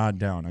 Nod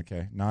down.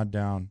 Okay. Nod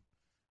down.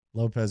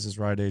 Lopez is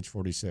right age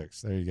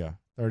 46. There you go.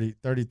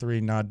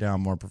 33, nod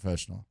down, more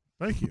professional.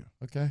 Thank you.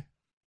 Okay.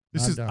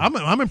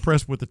 I'm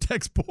impressed with the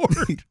text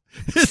board.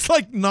 It's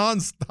like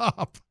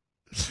nonstop.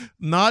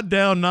 Not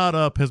down, not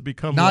up has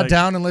become not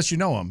down unless you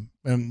know him,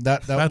 and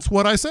that's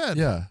what I said.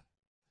 Yeah,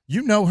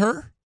 you know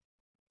her.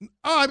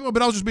 Oh,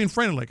 but I was just being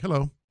friendly. Like,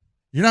 hello.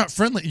 You're not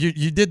friendly.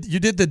 You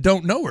did the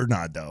don't know her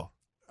nod though.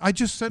 I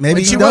just said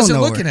maybe she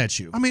wasn't looking at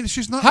you. I mean,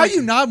 she's not. How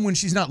you nod when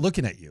she's not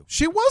looking at you?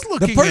 She was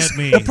looking at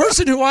me. The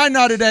person who I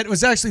nodded at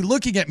was actually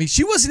looking at me.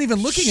 She wasn't even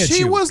looking at you.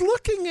 She was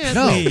looking at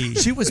me. No,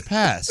 she was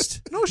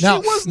past. No, she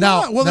was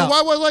not. Well, then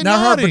why was I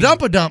nodding? Now her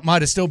badumpa-dump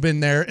might have still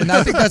been there, and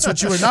I think that's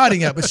what you were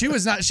nodding at. But she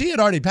was not. She had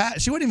already passed.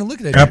 She wasn't even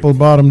looking at you. Apple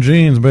bottom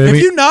jeans, baby.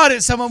 If you nod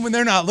at someone when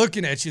they're not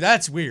looking at you,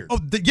 that's weird. Oh,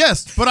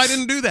 yes, but I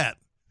didn't do that.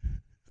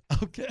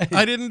 Okay.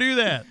 I didn't do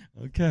that.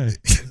 Okay.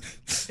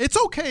 It's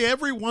okay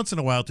every once in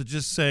a while to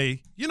just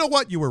say, you know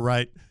what, you were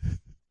right.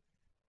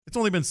 It's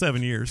only been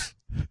 7 years.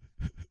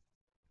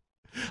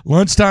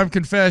 Lunchtime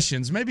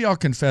confessions. Maybe I'll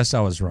confess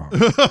I was wrong.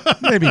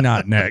 Maybe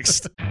not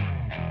next.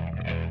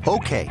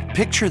 Okay,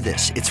 picture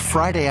this. It's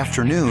Friday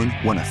afternoon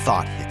when a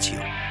thought hits you.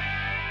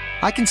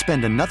 I can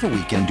spend another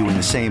weekend doing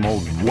the same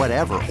old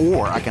whatever,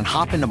 or I can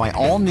hop into my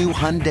all-new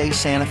Hyundai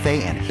Santa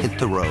Fe and hit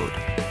the road.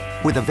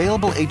 With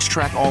available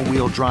H-Track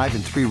all-wheel drive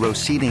and 3-row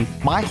seating,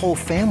 my whole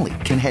family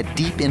can head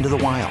deep into the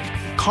wild.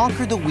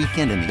 Conquer the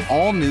weekend in the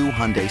all-new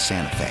Hyundai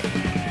Santa Fe.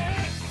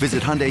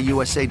 Visit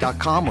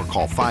HyundaiUSA.com or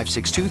call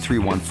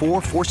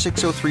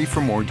 562-314-4603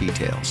 for more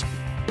details.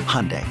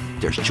 Hyundai,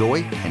 there's joy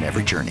in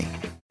every journey.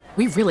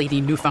 We really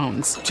need new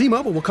phones.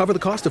 T-Mobile will cover the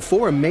cost of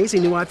 4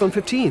 amazing new iPhone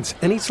 15s,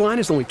 and each line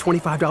is only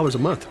 $25 a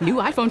month. New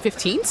iPhone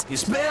 15s?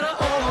 It's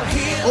better over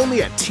here.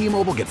 Only at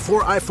T-Mobile, get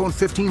 4 iPhone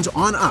 15s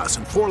on us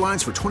and 4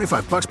 lines for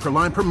 $25 per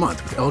line per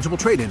month with eligible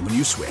trade-in when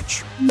you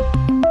switch.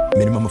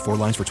 Minimum of 4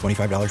 lines for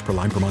 $25 per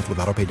line per month with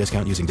autopay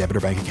discount using debit or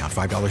bank account.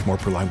 $5 more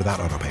per line without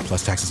autopay,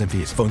 plus taxes and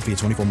fees. Phone fee at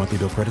 24 monthly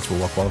bill credits for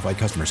well-qualified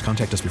customers.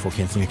 Contact us before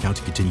canceling account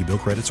to continue bill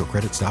credits or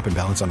credit stop and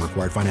balance on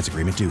required finance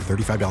agreement due.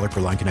 $35 per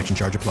line connection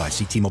charge applies.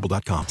 See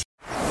T-Mobile.com.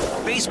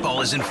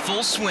 Baseball is in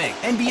full swing.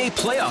 NBA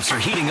playoffs are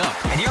heating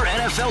up, and your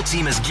NFL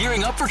team is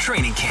gearing up for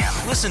training camp.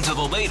 Listen to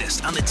the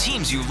latest on the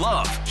teams you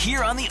love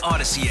here on the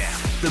Odyssey app.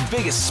 The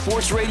biggest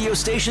sports radio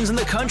stations in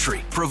the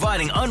country,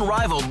 providing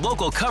unrivaled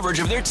local coverage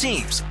of their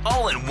teams,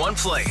 all in one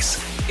place.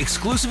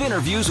 Exclusive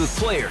interviews with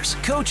players,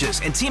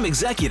 coaches, and team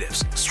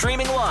executives,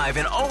 streaming live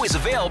and always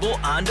available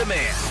on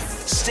demand.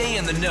 Stay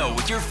in the know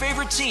with your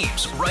favorite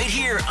teams right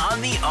here on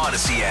the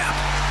Odyssey app.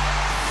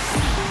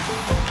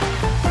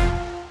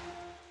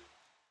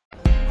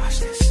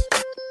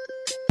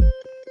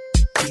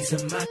 These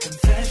are my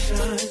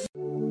confessions.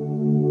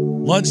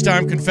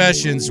 Lunchtime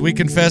Confessions. We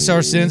confess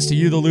our sins to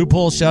you, the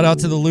loopholes. Shout out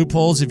to the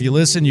loopholes. If you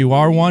listen, you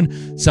are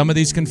one. Some of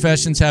these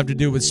confessions have to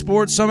do with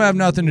sports. Some have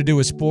nothing to do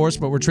with sports,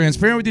 but we're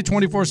transparent with you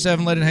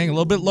 24/7. Let it hang a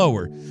little bit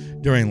lower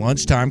during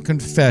Lunchtime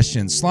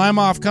Confessions. Slime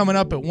off coming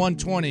up at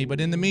 1:20, but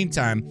in the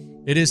meantime,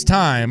 it is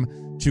time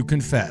to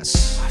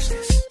confess.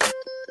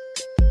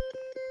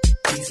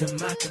 These are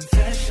my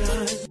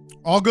confessions.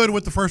 All good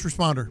with the first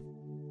responder.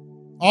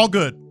 All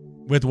good.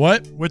 With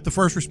what? With the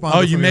first responder.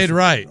 Oh, you made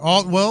right.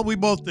 Well, we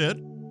both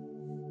did.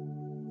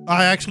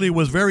 I actually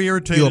was very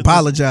irritated. You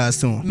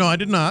apologized to him. No, I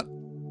did not.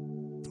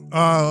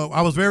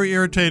 I was very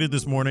irritated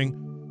this morning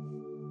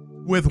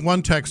with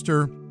one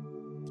texter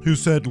who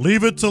said,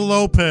 leave it to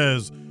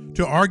Lopez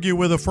to argue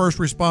with a first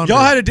responder.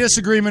 Y'all had a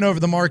disagreement over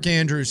the Mark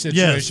Andrews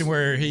situation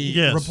where he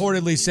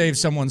reportedly saved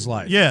someone's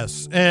life.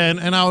 Yes, and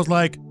I was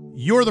like,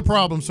 you're the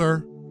problem,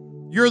 sir.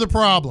 You're the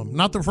problem,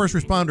 not the first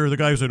responder. The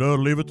guy who said,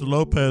 leave it to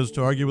Lopez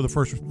to argue with the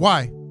first responder.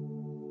 Why?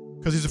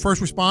 Because he's a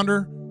first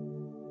responder?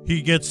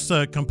 He gets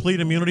complete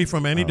immunity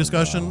from any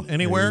discussion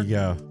anywhere? There you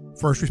go.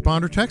 First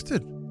responder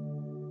texted.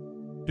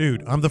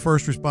 Dude, I'm the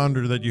first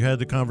responder that you had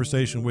the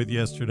conversation with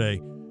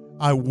yesterday.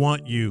 I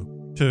want you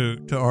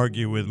to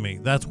argue with me.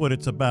 That's what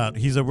it's about.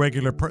 He's a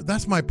regular person.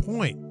 That's my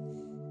point.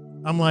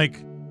 I'm like,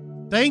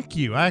 thank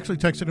you. I actually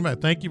texted him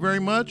back. Thank you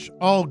very much.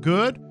 All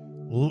good.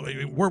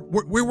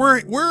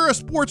 We're a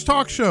sports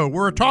talk show.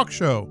 We're a talk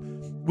show.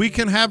 We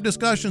can have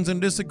discussions and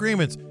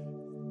disagreements.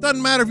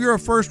 Doesn't matter if you're a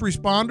first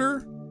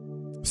responder.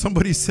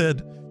 Somebody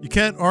said you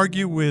can't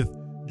argue with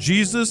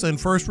Jesus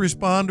and first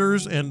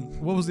responders and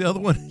what was the other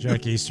one?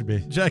 Jack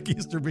Easterby. Jack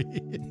Easterby.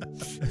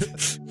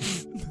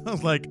 I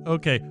was like,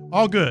 okay,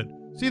 all good.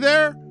 See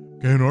there?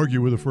 Can't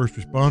argue with a first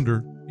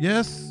responder.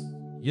 Yes,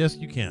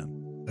 you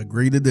can.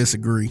 Agree to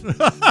disagree.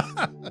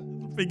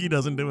 Figgy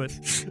doesn't do it.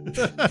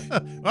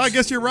 Well, I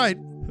guess you're right.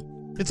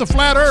 It's a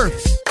flat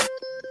earth.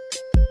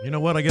 You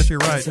know what? I guess you're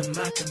right.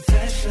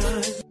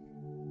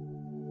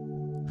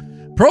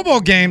 Pro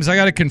Bowl games, I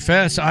got to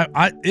confess,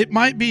 it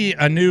might be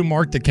a new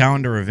mark the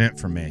calendar event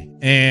for me.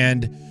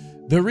 And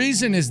the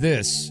reason is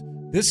this.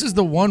 This is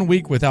the 1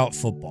 week without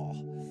football.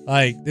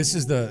 Like this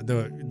is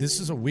this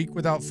is a week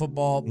without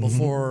football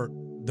before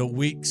the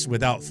weeks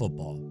without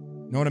football.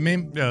 Know what I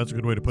mean? Yeah, that's a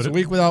good way to put it. It's a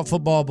week without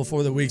football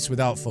before the weeks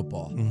without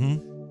football.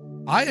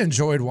 I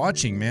enjoyed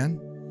watching, man.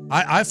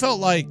 I felt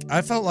like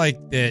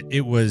that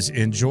it was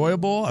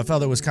enjoyable. I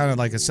felt it was kind of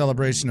like a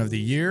celebration of the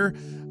year.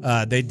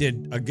 They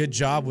did a good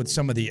job with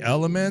some of the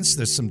elements.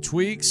 There's some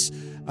tweaks.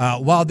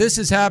 While this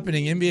is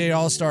happening, NBA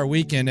All-Star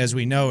Weekend, as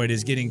we know it,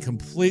 is getting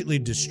completely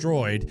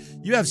destroyed.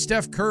 You have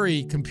Steph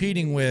Curry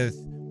competing with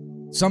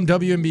some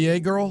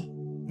WNBA girl.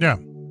 Yeah.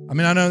 I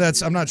mean, I know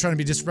I'm not trying to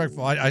be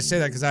disrespectful. I say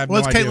that because I have no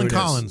idea. Well, it's who Caitlin it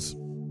Collins. is.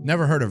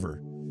 Never heard of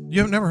her.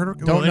 You have never heard of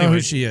her? Don't know who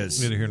she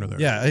is. Neither here nor there.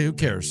 Yeah, who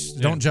cares?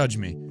 Yeah. Don't judge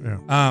me.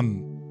 Yeah.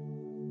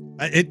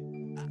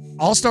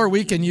 All-Star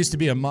Weekend used to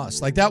be a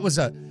must. Like that was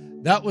a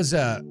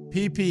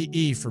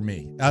PPE for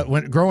me.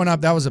 When growing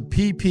up, that was a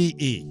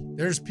PPE.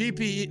 There's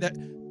PPE, that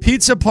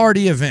pizza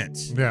party event.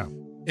 Yeah.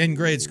 In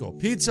grade school,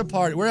 pizza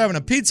party. We're having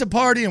a pizza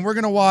party, and we're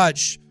gonna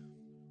watch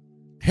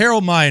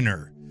Harold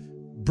Miner,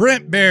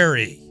 Brent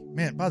Berry.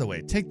 Man, by the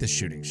way, take the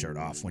shooting shirt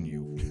off when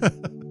you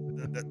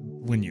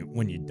when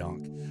you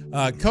dunk.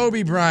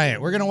 Kobe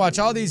Bryant. We're gonna watch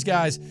all these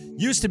guys.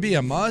 Used to be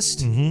a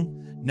must.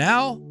 Mm-hmm.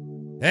 Now,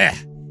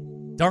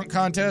 dunk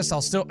contest.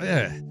 I'll still.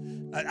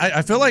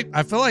 I feel like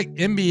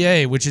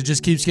NBA, which it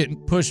just keeps getting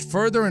pushed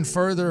further and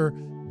further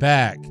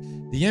back.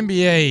 The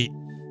NBA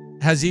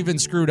has even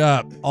screwed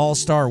up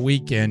All-Star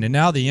Weekend, and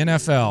now the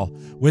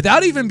NFL,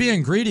 without even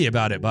being greedy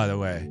about it, by the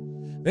way,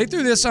 they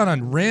threw this on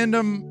a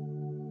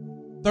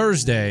random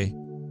Thursday.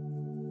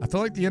 I feel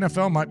like the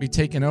NFL might be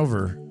taking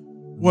over.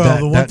 Well,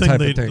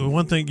 the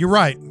one thing you're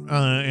right,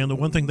 and the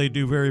one thing they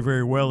do very,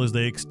 very well is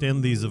they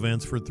extend these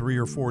events for 3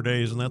 or 4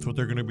 days, and that's what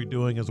they're going to be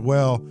doing as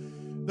well.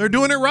 They're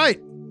doing it right,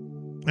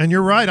 and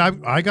you're right.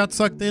 I got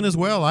sucked in as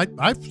well.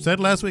 I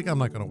said last week I'm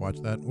not going to watch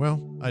that.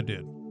 Well, I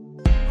did.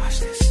 Watch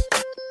this.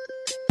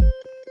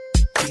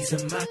 These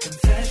are my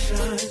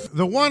confessions.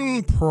 The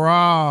one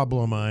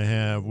problem I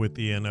have with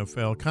the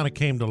NFL kind of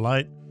came to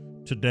light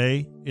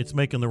today. It's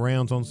making the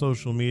rounds on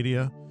social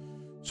media.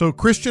 So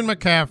Christian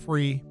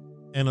McCaffrey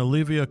and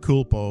Olivia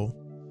Culpo,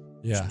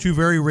 two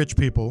very rich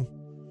people,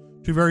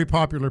 two very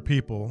popular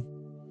people,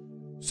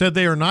 said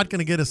they are not going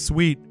to get a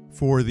suite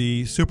for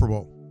the Super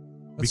Bowl.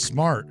 That's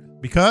smart.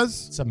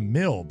 Because? It's a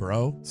mill,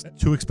 bro. It's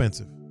too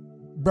expensive.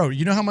 Bro,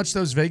 you know how much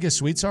those Vegas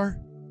suites are?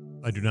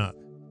 I do not.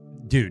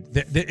 Dude,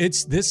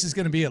 this is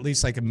going to be at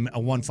least like a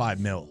 1.5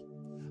 mil.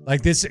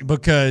 Like this,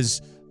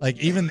 because like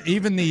even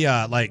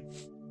the like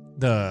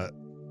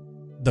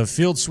the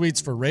field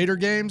suites for Raider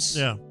games,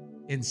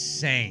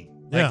 insane.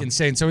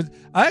 Insane. So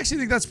I actually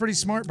think that's pretty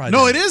smart by them.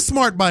 No, it is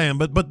smart by him,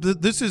 but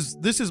this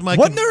is my.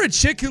 Wasn't there a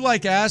chick who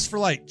like asked for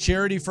like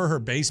charity for her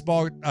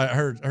baseball,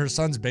 her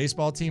son's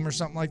baseball team or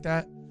something like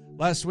that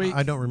last week?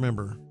 I don't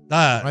remember.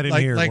 I didn't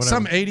hear. Like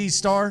whatever. some '80s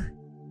star.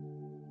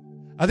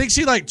 I think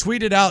she like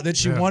tweeted out that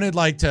she wanted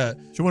like to.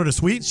 She wanted a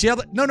suite. She had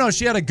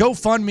She had a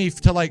GoFundMe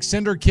to like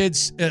send her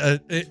kids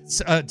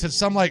to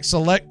some like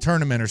select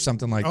tournament or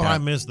something like that. Oh, I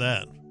missed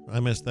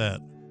that.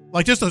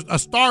 Like just a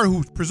star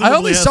who presumably. I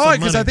only has saw some it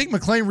because money. I think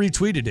McClain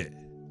retweeted it.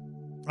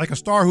 Like a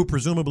star who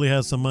presumably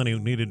has some money who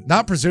needed.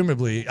 Not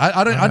presumably.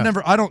 I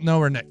don't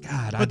know her name.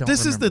 God, but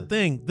this is the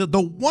thing. The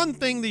one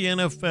thing the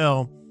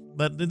NFL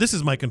this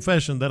is my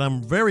confession that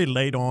I'm very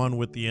late on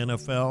with the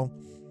NFL.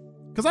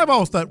 Because I've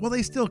always thought, well,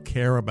 they still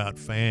care about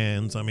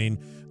fans. I mean,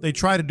 they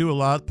try to do a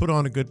lot, put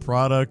on a good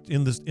product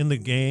in the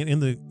game, in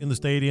the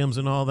stadiums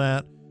and all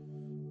that.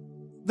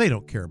 They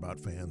don't care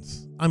about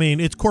fans. I mean,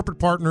 it's corporate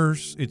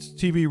partners, it's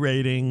TV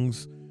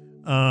ratings.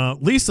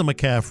 Lisa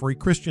McCaffrey,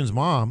 Christian's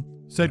mom,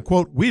 said,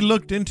 quote, "We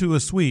looked into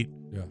a suite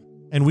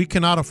and we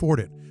cannot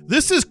afford it."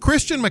 This is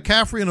Christian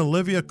McCaffrey and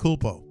Olivia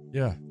Culpo.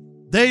 Yeah.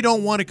 They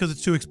don't want it because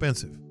it's too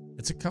expensive.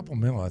 It's a couple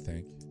mil, I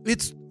think.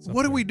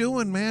 What are we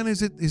doing, man?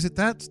 Is it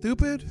that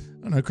stupid?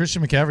 I don't know.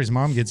 Christian McCaffrey's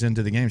mom gets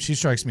into the game. She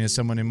strikes me as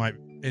someone who might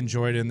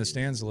enjoy it in the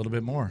stands a little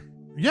bit more.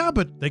 Yeah,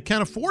 but they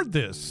can't afford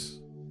this.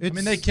 I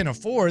mean, they can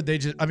afford. They're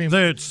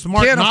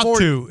smart not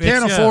to.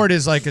 Can't afford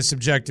is like a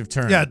subjective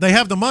term. Yeah, they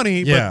have the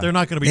money, but they're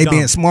not going to be dumb.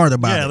 Being smart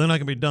about it. Yeah, they're not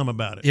going to be dumb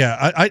about it.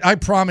 Yeah, I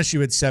promise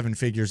you it's 7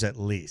 figures at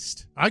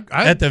least.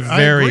 At the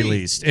very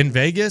least. In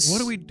Vegas.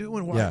 What are we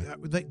doing?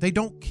 They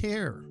don't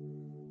care.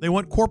 They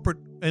want corporate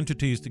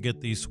entities to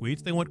get these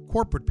suites. They want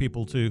corporate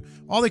people to.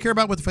 All they care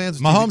about with the fans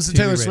is Mahomes and TV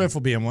Taylor rating. Swift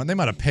will be in one. They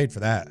might have paid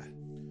for that.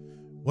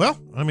 Well,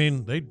 I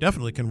mean, they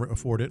definitely can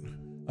afford it.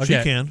 Okay.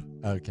 She can.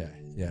 Okay,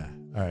 yeah.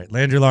 All right.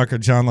 Landry Locker,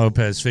 John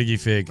Lopez, Figgy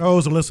Fig. Oh, it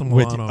was Alyssa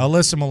Milano.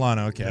 Alyssa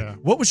Milano, okay. Yeah.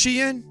 What was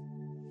she in?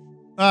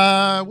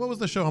 What was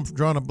the show? I'm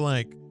drawing a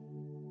blank.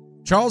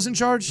 Charles in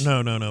Charge?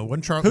 No.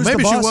 Wasn't Charles? Who's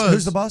Maybe the boss? she was.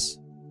 Who's the boss?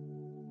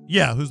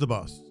 Yeah, Who's the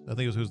Boss? I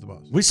think it was Who's the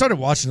Boss. We started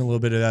watching a little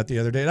bit of that the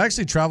other day. It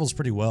actually travels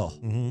pretty well.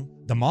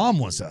 Mm-hmm. The mom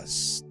was a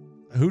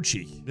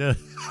hoochie. Yeah.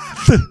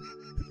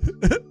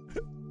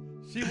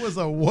 She was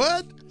a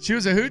what? She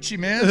was a hoochie,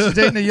 man. She's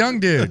dating a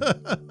young dude.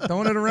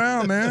 Throwing it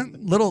around, man.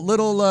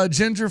 Little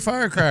ginger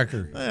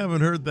firecracker. I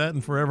haven't heard that in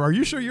forever. Are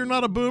you sure you're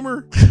not a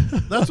boomer?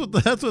 That's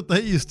what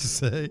they used to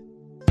say.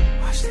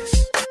 Watch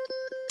this.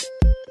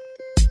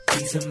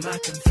 These are my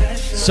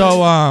confessions.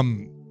 So,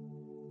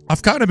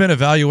 I've kind of been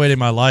evaluating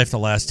my life the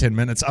last 10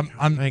 minutes.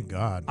 I'm thank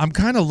God. I'm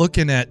kind of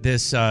looking at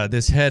this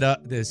head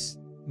up, this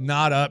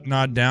nod up,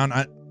 nod down.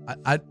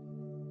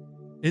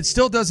 It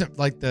still doesn't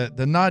like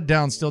the nod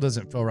down still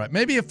doesn't feel right.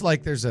 Maybe if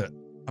like there's a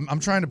I'm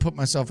trying to put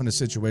myself in a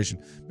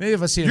situation. Maybe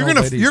if I see an you're old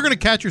gonna lady, you're gonna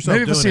catch yourself.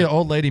 Maybe if I doing see it. an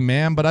old lady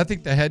man, but I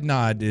think the head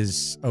nod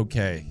is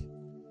okay.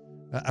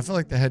 I feel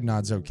like the head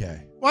nod's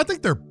okay. Well, I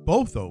think they're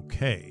both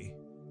okay,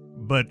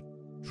 but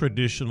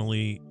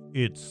traditionally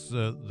it's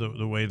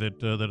the way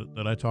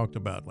that I talked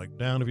about, like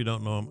down if you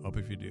don't know them, up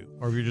if you do,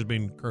 or if you're just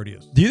being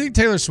courteous. Do you think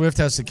Taylor Swift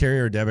has to carry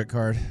her debit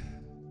card?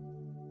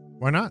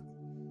 Why not?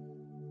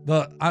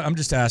 I'm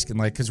just asking,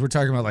 like, because we're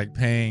talking about like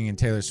paying and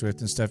Taylor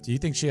Swift and stuff. Do you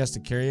think she has to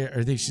carry it, or do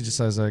you think she just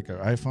has like an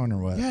iPhone or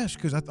what? Yes,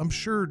 because I'm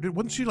sure.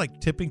 Wasn't she like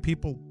tipping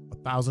people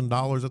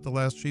 $1,000 at the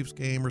last Chiefs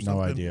game or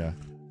something? No idea.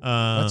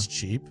 That's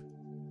cheap.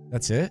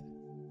 That's it.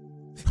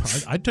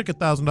 I'd take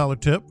 $1,000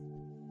 tip.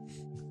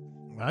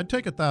 I'd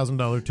take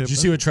 $1,000 tip. Did you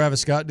see what Travis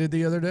Scott did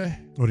the other day?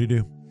 What did he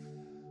do?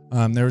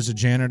 There was a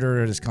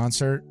janitor at his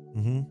concert,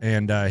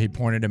 and he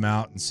pointed him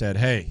out and said,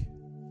 "Hey,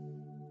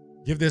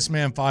 give this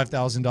man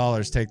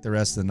 $5,000. Take the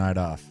rest of the night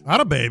off."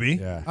 Not a baby.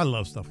 Yeah, I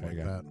love stuff like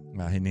that.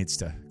 Well, he needs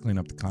to clean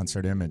up the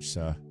concert image.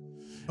 So,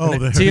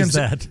 there's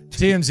that.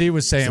 TMZ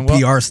was saying,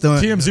 It's a PR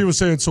stunt. TMZ was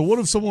saying, so what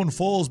if someone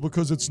falls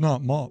because it's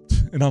not mopped?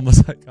 And I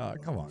was like, oh,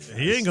 come on, guys.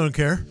 He ain't gonna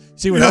care.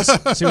 See what else?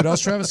 See what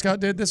else Travis Scott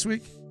did this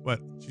week?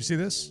 What? Did you see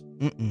this?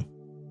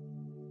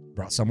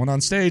 Brought someone on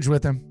stage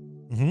with him.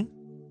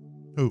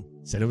 Who?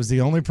 Said it was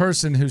the only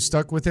person who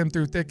stuck with him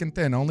through thick and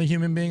thin. Only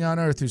human being on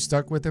earth who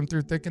stuck with him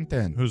through thick and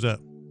thin. Who's that?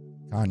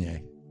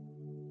 Kanye.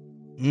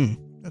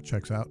 That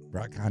checks out.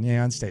 Brought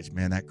Kanye on stage.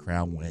 Man, that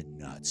crowd went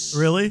nuts.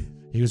 Really?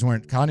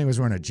 Kanye was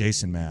wearing a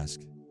Jason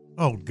mask.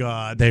 Oh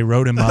God. They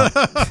wrote him up.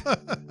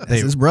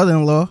 That's his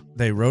brother-in-law.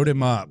 They wrote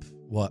him up.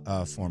 What?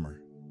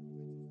 Former.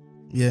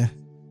 Yeah.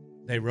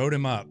 They wrote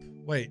him up.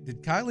 Wait,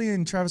 did Kylie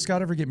and Travis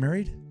Scott ever get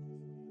married?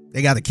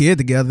 They got a kid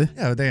together.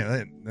 Yeah,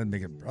 they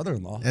make a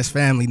brother-in-law. That's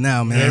family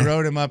now, man. They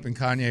wrote him up, and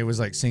Kanye was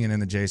like singing in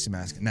the Jason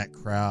mask, and that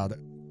crowd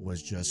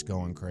was just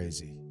going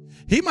crazy.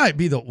 He might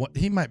be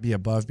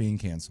above being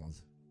canceled.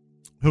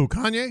 Who?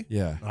 Kanye?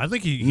 Yeah, I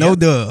think he.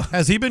 Duh.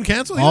 Has he been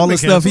canceled? All the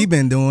stuff he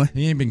been doing.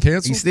 He ain't been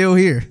canceled. He's still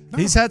here. No.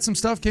 He's had some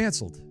stuff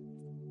canceled.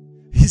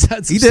 He's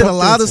had. Some he did stuff a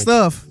lot canceled. of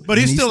stuff, but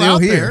he's still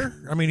out there.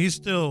 I mean, he's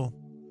still.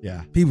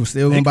 Yeah, people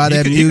still gonna buy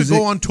that music. He could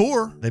go on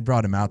tour. They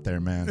brought him out there,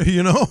 man.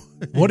 You know.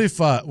 What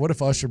if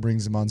Usher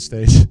brings him on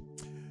stage?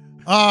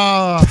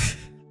 I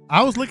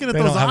was looking at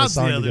those odds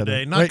the other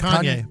day. Not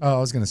Kanye. Oh, I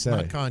was gonna say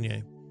not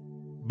Kanye,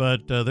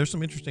 but there's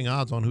some interesting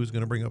odds on who's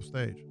going to bring up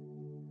stage.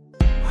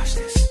 Watch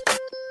this.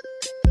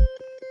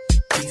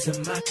 These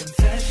are my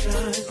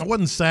confessions. I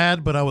wasn't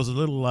sad, but I was a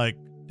little like,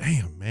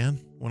 damn, man.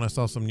 When I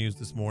saw some news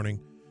this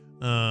morning,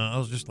 I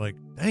was just like,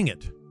 dang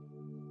it.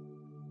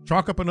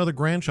 Chalk up another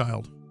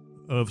grandchild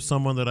of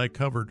someone that I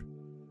covered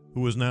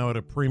who is now at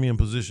a premium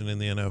position in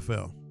the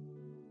NFL.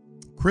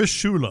 Chris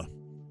Shula,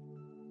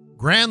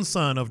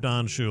 grandson of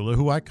Don Shula,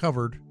 who I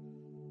covered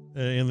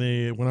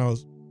when I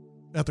was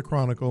at the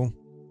Chronicle,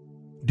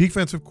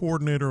 defensive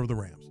coordinator of the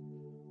Rams.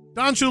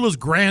 Don Shula's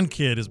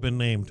grandkid has been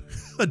named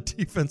a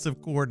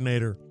defensive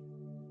coordinator.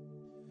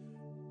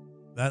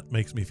 That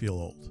makes me feel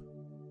old.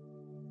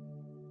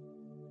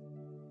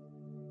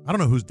 I don't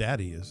know whose dad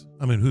he is.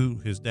 I mean, who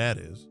his dad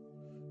is.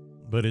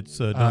 But it's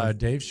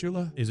Dave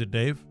Shula. Is it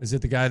Dave? Is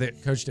it the guy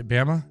that coached at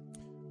Bama?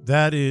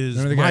 That is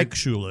Mike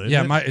Shula.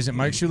 Yeah, is it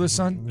Mike Shula's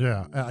son?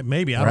 Yeah,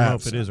 maybe. I don't know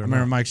if it is or not. I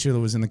remember Mike Shula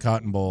was in the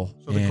Cotton Bowl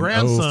so the in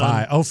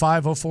grandson,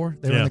 05, 04.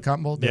 They were in the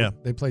Cotton Bowl.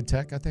 They played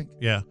Tech, I think.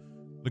 Yeah.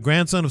 The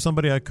grandson of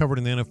somebody I covered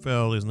in the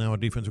NFL is now a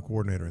defensive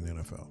coordinator in the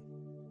NFL.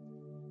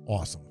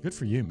 Awesome. Good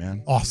for you,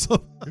 man.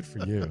 Awesome. Good for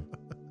you.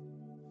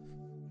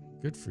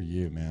 Good for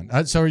you,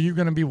 man. So are you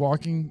going to be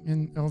walking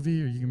in LV,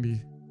 or are you going to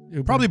be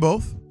Uber? Probably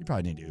both. You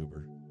probably need to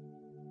Uber.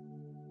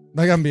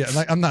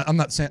 I'm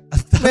not saying.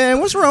 Man,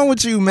 what's wrong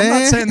with you, man? I'm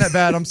not saying that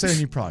bad. I'm saying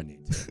you probably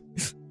need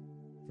to.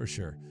 For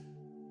sure.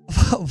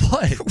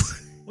 What?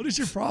 What is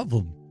your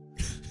problem?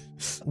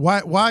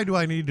 Why do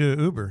I need to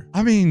Uber?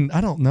 I mean,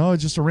 I don't know.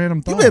 It's just a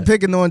random thought. You've been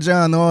picking on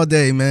John all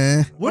day,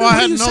 man. I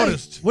hadn't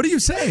noticed. What are you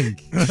saying?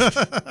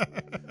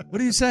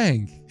 What are you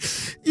saying?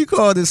 You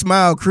called his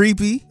smile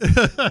creepy,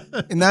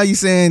 and now you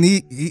saying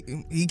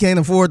he can't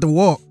afford to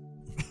walk.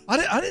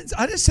 I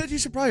just said you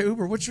should probably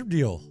Uber. What's your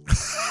deal?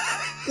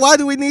 Why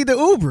do we need the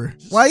Uber?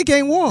 Why he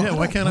can't walk? Yeah,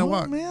 why can't I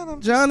walk? Man,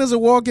 John is a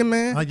walking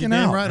man. You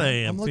damn right I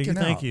am.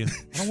 Thank you.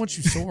 I don't want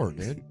you sore,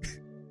 dude.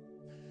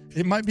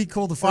 It might be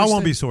cool the first I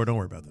won't day. be sore. Don't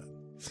worry about that.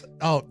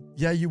 Oh,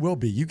 yeah, you will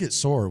be. You get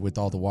sore with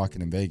all the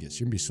walking in Vegas.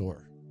 You'll be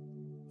sore.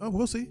 Oh,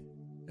 we'll see.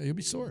 Yeah, you'll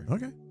be sore.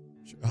 Okay.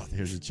 Oh,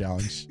 here's a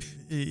challenge.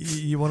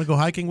 You want to go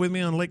hiking with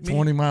me on Lake Mead?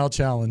 20-mile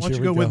challenge. Why don't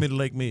you go with me to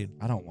Lake Mead?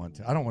 I don't want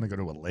to. I don't want to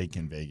go to a lake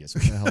in Vegas.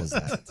 What the hell is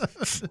that?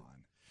 Come on.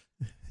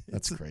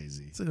 That's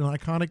crazy. It's an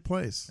iconic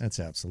place. That's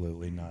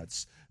absolutely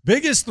nuts.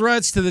 Biggest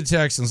threats to the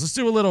Texans. Let's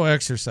do a little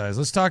exercise.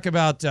 Let's talk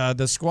about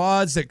the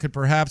squads that could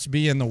perhaps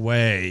be in the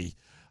way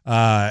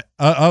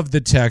of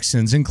the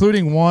Texans,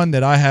 including one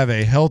that I have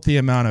a healthy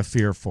amount of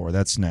fear for.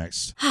 That's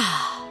next.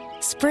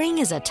 Spring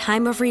is a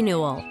time of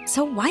renewal,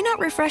 so why not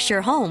refresh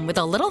your home with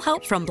a little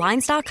help from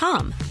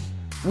Blinds.com?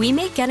 We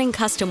make getting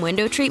custom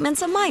window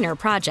treatments a minor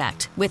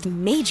project with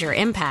major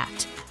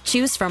impact.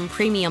 Choose from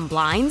premium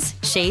blinds,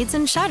 shades,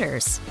 and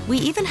shutters. We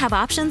even have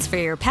options for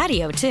your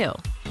patio, too.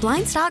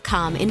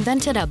 Blinds.com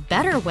invented a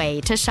better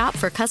way to shop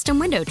for custom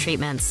window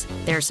treatments.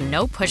 There's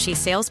no pushy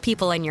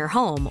salespeople in your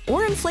home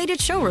or inflated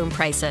showroom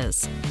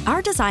prices.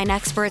 Our design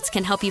experts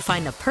can help you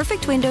find the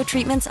perfect window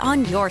treatments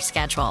on your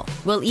schedule.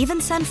 We'll even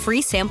send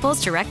free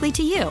samples directly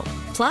to you.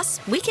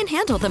 Plus, we can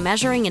handle the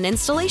measuring and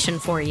installation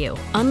for you.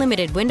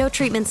 Unlimited window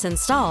treatments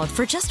installed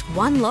for just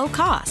one low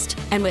cost.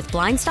 And with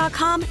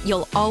Blinds.com,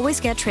 you'll always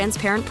get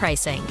transparent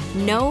pricing.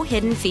 No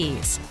hidden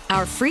fees.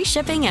 Our free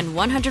shipping and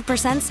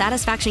 100%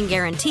 satisfaction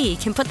guarantee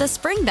can put the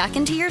spring back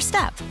into your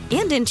step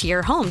and into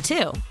your home,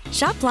 too.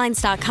 Shop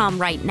Blinds.com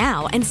right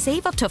now and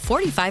save up to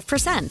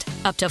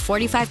 45%. Up to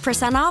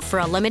 45% off for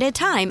a limited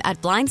time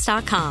at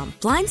Blinds.com.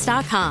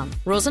 Blinds.com.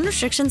 Rules and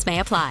restrictions may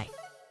apply.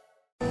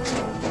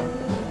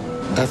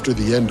 After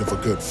the end of a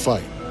good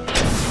fight,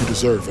 you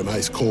deserve an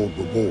ice-cold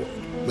reward.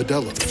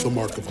 Modelo is the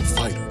mark of a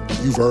fighter.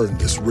 You've earned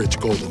this rich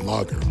golden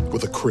lager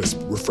with a crisp,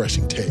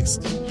 refreshing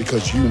taste.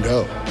 Because you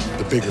know,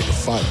 the bigger the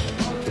fight,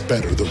 the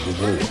better the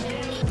reward.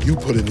 You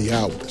put in the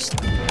hours,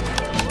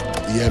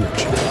 the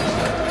energy,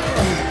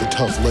 the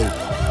tough labor.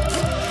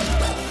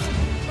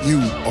 You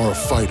are a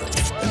fighter,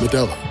 and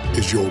Modelo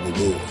is your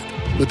reward.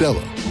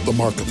 Modelo, the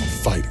mark of a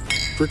fighter.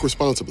 Drink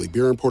responsibly.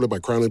 Beer imported by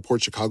Crown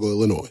Imports, Chicago,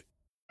 Illinois.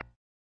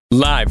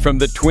 Live from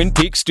the Twin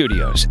Peaks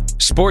studios,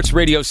 Sports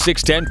Radio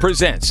 610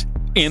 presents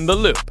In the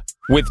Loop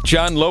with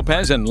John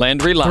Lopez and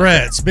Landry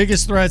Locker.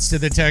 Biggest threats to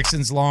the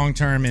Texans'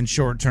 long-term and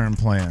short-term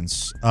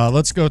plans.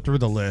 Let's go through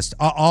the list.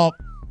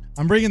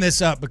 I'm bringing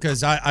this up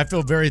because I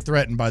feel very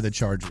threatened by the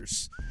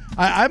Chargers.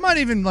 I might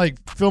even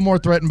feel more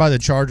threatened by the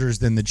Chargers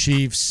than the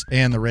Chiefs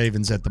and the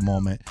Ravens at the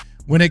moment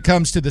when it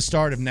comes to the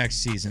start of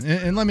next season.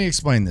 And let me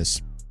explain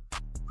this.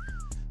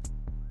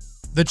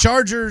 The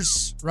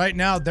Chargers, right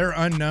now, they're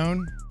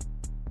unknown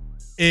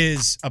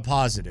is a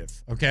positive,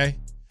 okay?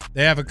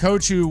 They have a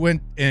coach who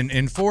went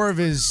in 4 of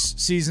his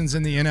seasons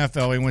in the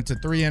NFL. He went to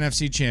 3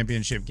 NFC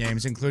championship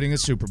games, including a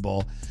Super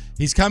Bowl.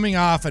 He's coming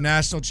off a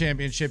national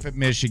championship at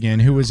Michigan,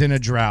 who was in a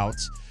drought.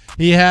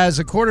 He has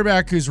a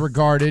quarterback who's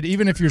regarded,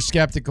 even if you're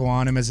skeptical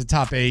on him, as a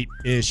top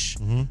 8-ish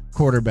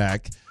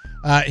quarterback.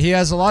 He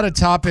has a lot of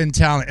top-end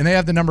talent, and they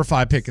have the number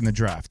 5 pick in the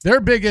draft. Their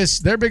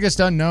biggest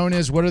unknown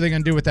is what are they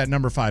going to do with that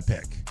number 5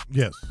 pick?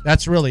 Yes.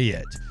 That's really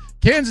it.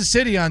 Kansas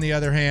City, on the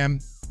other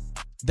hand,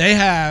 they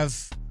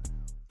have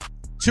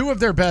 2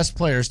 of their best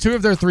players, 2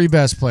 of their 3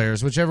 best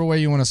players, whichever way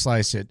you want to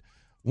slice it.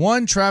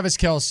 One, Travis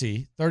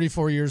Kelce,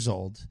 34 years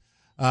old,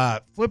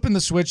 flipping the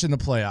switch in the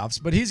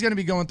playoffs, but he's going to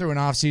be going through an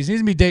offseason. He's going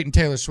to be dating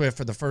Taylor Swift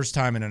for the first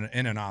time in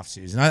an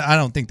offseason. I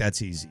don't think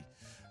that's easy.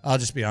 I'll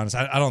just be honest.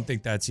 I don't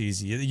think that's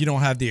easy. You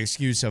don't have the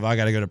excuse of I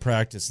got to go to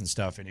practice and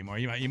stuff anymore.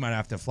 You might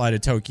have to fly to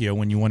Tokyo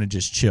when you want to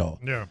just chill.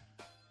 Yeah.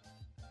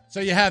 So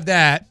you have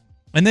that.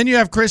 And then you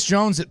have Chris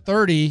Jones at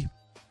 30,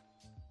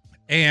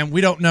 and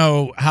we don't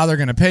know how they're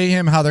going to pay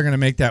him, how they're going to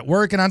make that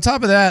work. And on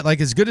top of that,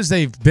 as good as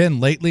they've been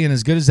lately and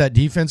as good as that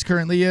defense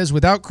currently is,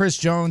 without Chris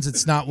Jones,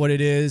 it's not what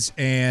it is.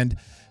 And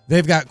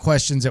they've got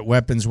questions at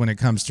weapons when it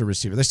comes to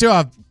receiver. They still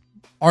have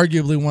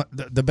arguably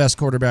the best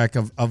quarterback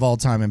of all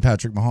time in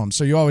Patrick Mahomes.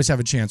 So you always have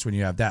a chance when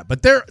you have that.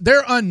 But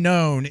their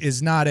unknown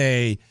is not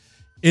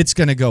it's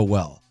going to go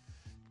well.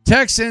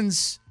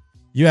 Texans,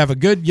 you have a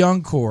good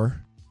young core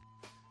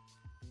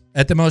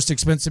at the most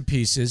expensive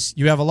pieces.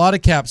 You have a lot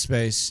of cap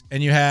space,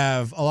 and you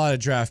have a lot of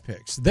draft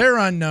picks. They're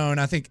unknown.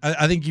 I think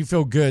you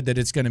feel good that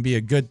it's going to be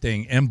a good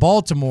thing. And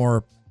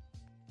Baltimore,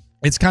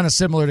 it's kind of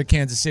similar to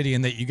Kansas City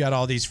in that you got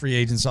all these free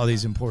agents, all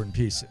these important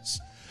pieces.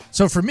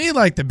 So for me,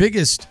 the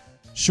biggest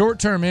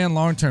short-term and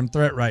long-term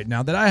threat right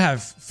now that I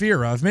have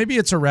fear of, maybe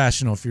it's a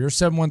rational fear,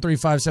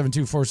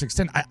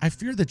 713-572-4610. I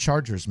fear the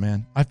Chargers,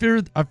 man. I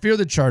fear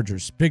the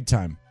Chargers big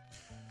time.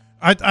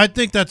 I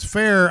think that's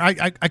fair.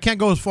 I can't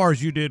go as far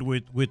as you did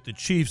with the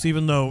Chiefs,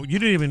 even though you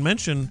didn't even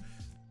mention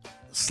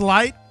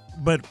slight,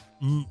 but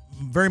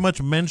very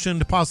much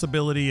mentioned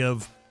possibility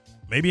of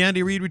maybe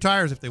Andy Reid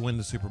retires if they win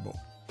the Super Bowl.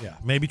 Yeah.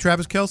 Maybe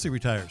Travis Kelce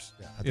retires.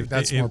 Yeah, I think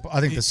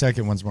I think the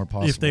second one's more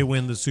possible if they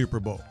win the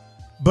Super Bowl.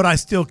 But I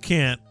still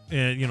can't.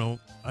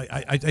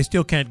 I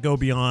still can't go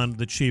beyond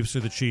the Chiefs or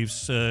the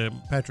Chiefs,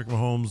 Patrick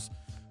Mahomes,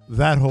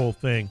 that whole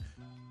thing.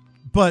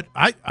 But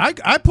I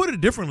put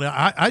it differently.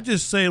 I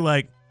just say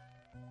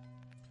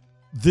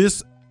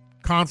this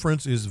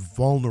conference is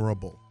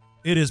vulnerable.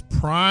 It is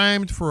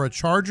primed for a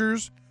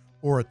Chargers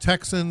or a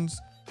Texans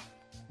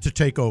to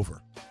take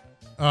over.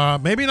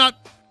 Maybe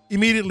not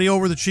immediately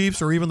over the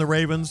Chiefs or even the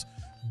Ravens,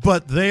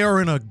 but they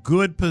are in a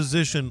good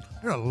position.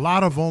 There are a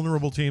lot of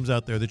vulnerable teams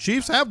out there. The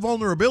Chiefs have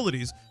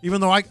vulnerabilities,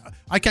 even though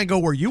I can't go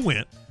where you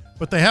went,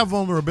 but they have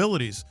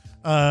vulnerabilities.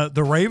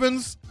 The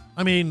Ravens,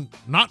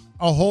 not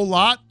a whole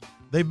lot.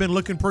 They've been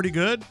looking pretty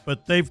good,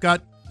 but they've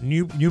got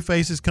new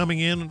faces coming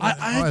in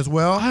as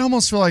well. I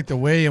almost feel like the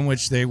way in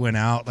which they went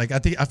out,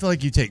 I feel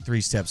like you take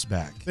 3 steps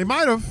back. They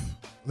might have.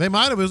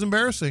 It was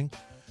embarrassing.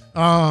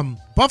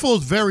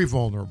 Buffalo's very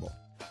vulnerable.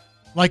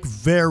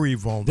 Very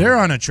vulnerable. They're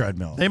on a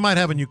treadmill. They might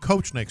have a new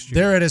coach next year.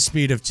 They're at a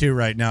speed of 2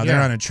 right now. Yeah.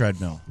 They're on a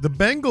treadmill. The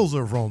Bengals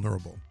are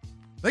vulnerable.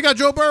 They got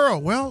Joe Burrow.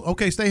 Well,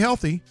 okay, stay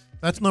healthy.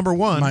 That's number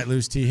one. Might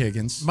lose T.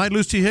 Higgins. Might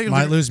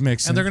lose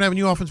Mixon. And they're going to have a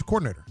new offensive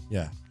coordinator.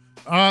 Yeah.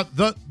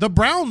 The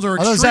Browns are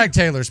Although Zach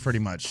Taylor's pretty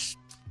much.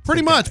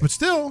 But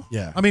still.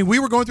 Yeah. I mean, we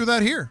were going through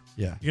that here.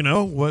 Yeah. You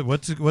know,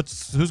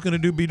 who's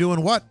going to be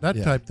doing what,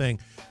 that type thing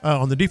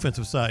on the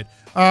defensive side.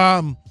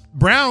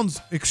 Browns,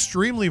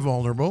 extremely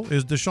vulnerable.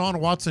 Is Deshaun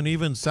Watson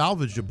even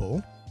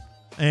salvageable?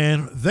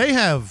 And they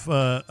have,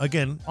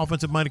 again,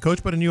 offensive-minded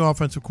coach, but a new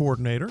offensive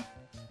coordinator.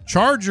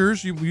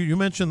 Chargers, you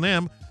mentioned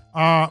them.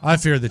 I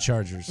fear the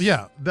Chargers.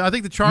 Yeah, I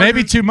think the Chargers.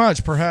 Maybe too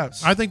much,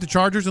 perhaps. I think the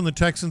Chargers and the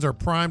Texans are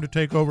primed to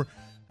take over.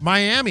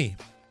 Miami.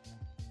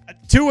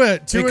 Tua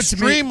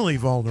extremely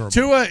vulnerable.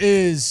 Tua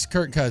is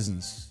Kirk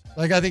Cousins.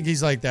 Like, I think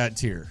he's like that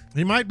tier.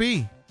 He might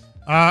be.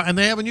 And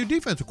they have a new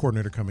defensive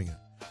coordinator coming in.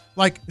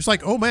 It's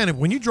like, oh, man,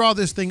 when you draw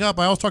this thing up,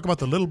 I always talk about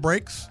the little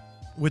breaks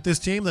with this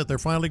team that they're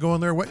finally going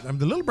their way. I mean,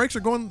 the little breaks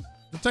are going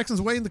the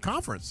Texans' way in the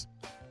conference.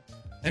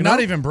 And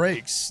not even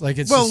breaks. Like,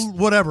 it's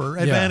whatever.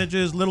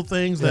 Advantages, little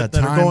things that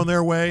are going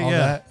their way.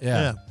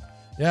 Yeah.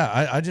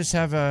 I just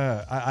have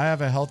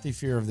a healthy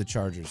fear of the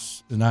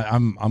Chargers. And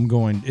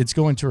it's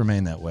going to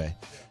remain that way.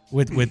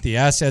 With the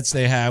assets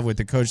they have, with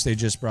the coach they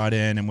just brought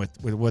in, and with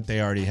what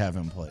they already have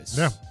in place.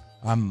 Yeah.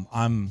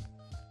 I'm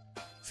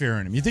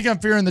fearing him. You think I'm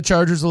fearing the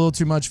Chargers a little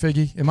too much,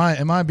 Figgy?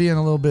 Am I being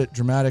a little bit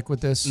dramatic with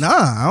this? Nah,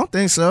 I don't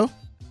think so.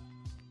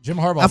 Jim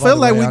Harbaugh. I feel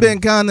like we've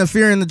been kind of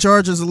fearing the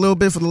Chargers a little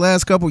bit for the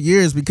last couple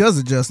years because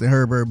of Justin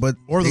Herbert, but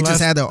they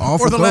just had an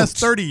awful coach. Or the last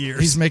 30 years.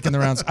 He's making the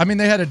rounds. I mean,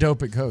 they had a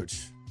dope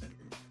coach.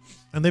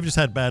 And they've just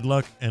had bad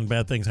luck and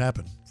bad things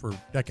happen for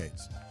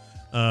decades.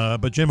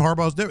 But Jim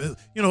Harbaugh's different.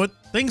 You know what?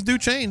 Things do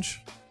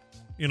change.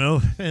 You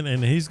know,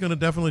 and he's going to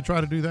definitely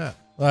try to do that.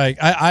 Like,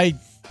 I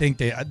think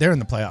they're in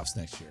the playoffs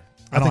next year.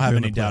 I don't have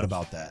any doubt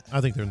about that. I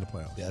think they're in the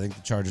playoffs. Yeah, I think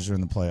the Chargers are in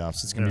the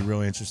playoffs. It's going to be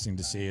really interesting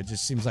to see. It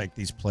just seems like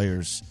these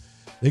players,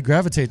 they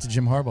gravitate to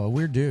Jim Harbaugh. A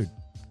weird dude.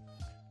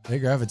 They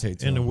gravitate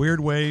to him. In a weird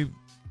way,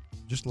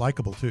 just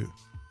likable, too.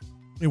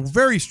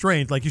 Very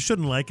strange. Like, you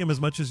shouldn't like him as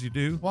much as you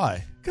do.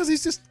 Why? Because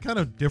he's just kind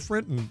of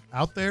different and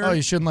out there. Oh,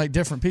 you shouldn't like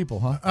different people,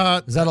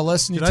 huh? Is that a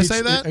lesson you teach? Did I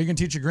say that? Are you going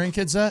to teach your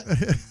grandkids that?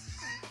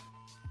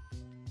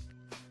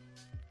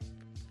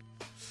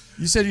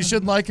 You said you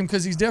shouldn't like him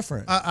because he's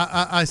different.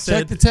 I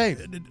said. Check the tape.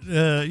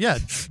 Yeah,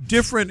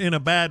 different in a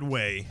bad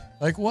way.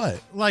 Like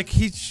what? Like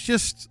he's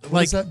just what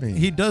does that mean?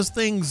 He does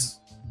things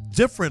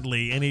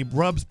differently and he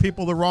rubs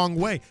people the wrong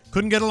way.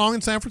 Couldn't get along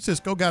in San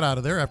Francisco. Got out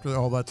of there after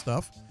all that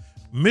stuff.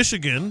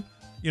 Michigan,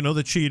 you know,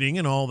 the cheating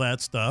and all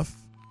that stuff.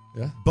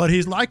 Yeah. But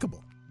he's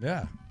likable.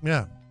 Yeah.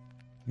 Yeah.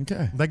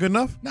 Okay. Is that good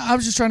enough? No, I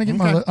was just trying to get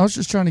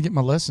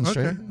my lesson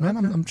straight. Okay. Man,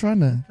 Okay. I'm trying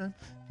to. Okay.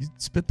 You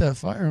spit that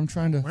fire. I'm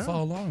trying to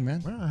follow along,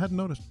 man. Well, I hadn't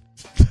noticed.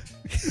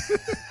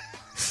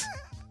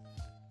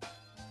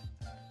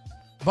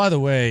 By the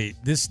way,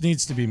 this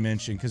needs to be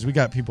mentioned because we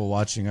got people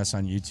watching us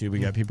on YouTube. We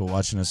got people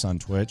watching us on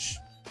Twitch.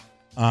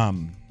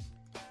 We're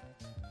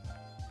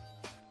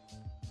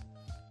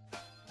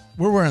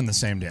wearing the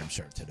same damn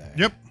shirt today.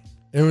 Yep.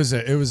 It was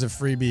a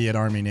freebie at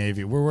Army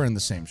Navy. We're wearing the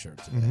same shirt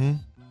today. Mm-hmm.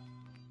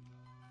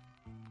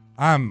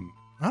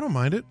 I don't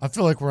mind it. I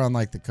feel like we're on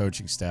like the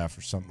coaching staff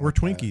or something. We're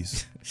like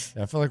Twinkies.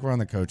 Yeah, I feel like we're on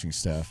the coaching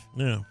staff.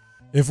 Yeah.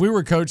 If we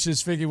were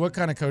coaches, Figgy, what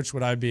kind of coach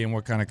would I be and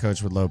what kind of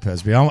coach would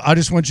Lopez be? I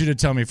just want you to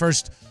tell me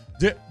first.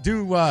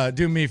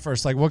 Do me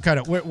first. Like what kind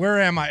of where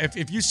am I?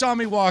 If you saw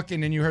me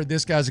walking and you heard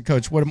this guy's a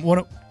coach, what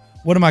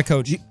am I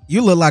coaching?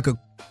 You look like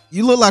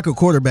a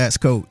quarterback's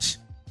coach.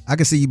 I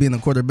can see you being a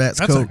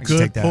quarterback's coach. That's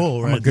a good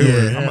pull, right? I'm a guru.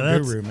 there. I'm a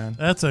guru, man.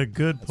 That's a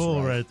good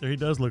pull right there. He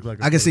does look like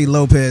a I can see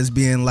Lopez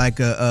being like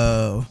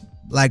a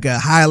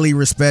highly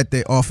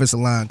respected offensive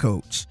line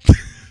coach.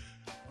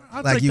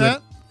 I'll like take you,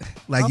 that.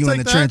 Like I'll you in take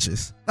the that.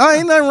 trenches. Oh,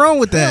 ain't nothing wrong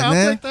with that, I'll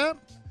man. take that.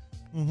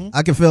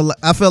 Mm-hmm.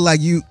 I feel like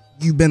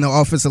you've been an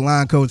offensive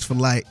line coach for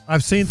like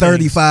I've seen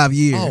 35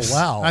 things. years. Oh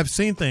wow, I've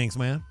seen things,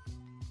 man.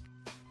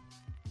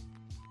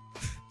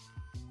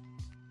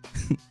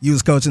 You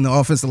was coaching the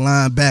offensive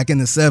line back in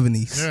the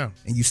 70s. Yeah.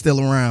 And you still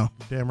around.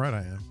 Damn right I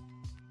am.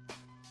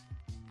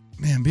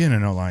 man, being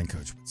an O-line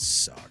coach would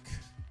suck.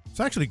 It's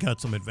actually got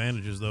some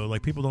advantages though.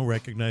 Like people don't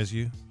recognize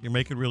you. You're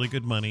making really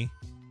good money.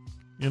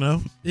 You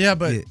know? Yeah,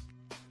 but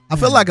I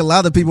feel like a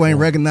lot of people ain't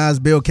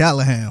recognized Bill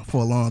Callahan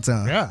for a long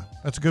time. Yeah,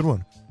 that's a good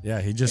one.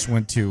 Yeah, he just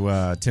went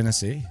to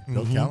Tennessee.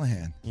 Bill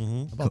Callahan.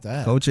 Mm-hmm. How about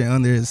that? Coaching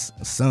under his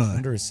son.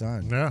 Under his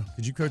son. Yeah.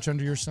 Could you coach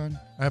under your son?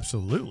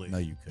 Absolutely. No,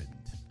 you couldn't.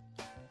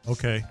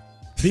 Okay.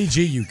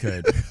 BG, you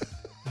could.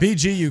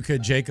 BG, you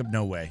could. Jacob,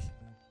 no way.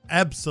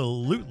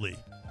 Absolutely.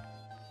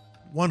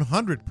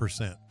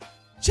 100%.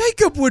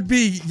 Jacob would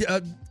be,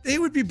 they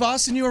would be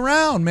bossing you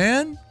around,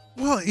 man.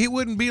 Well, he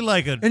wouldn't be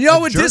like a And y'all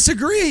a would jerk.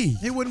 disagree.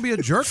 He wouldn't be a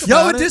jerk about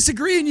Y'all would it.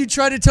 disagree, and you'd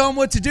try to tell him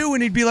what to do,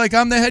 and he'd be like,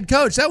 I'm the head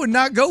coach. That would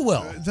not go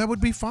well. That would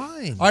be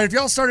fine. All right, if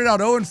y'all started out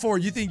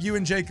 0-4, you think you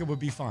and Jacob would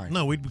be fine?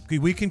 No,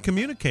 we can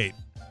communicate.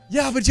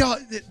 Yeah,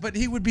 but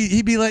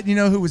he'd be letting you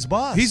know who was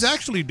boss. He's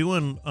actually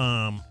doing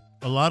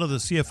a lot of the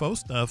CFO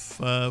stuff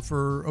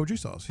for OG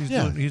Sauce.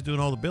 He's doing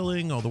all the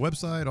billing, all the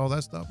website, all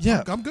that stuff.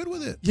 Yeah. I'm good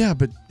with it. Yeah,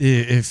 but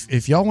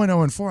if y'all went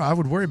 0-4, I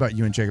would worry about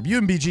you and Jacob. You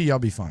and BG, y'all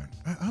be fine.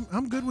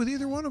 I'm good with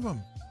either one of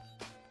them.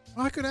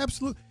 I could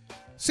absolutely.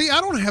 See,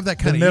 I don't have that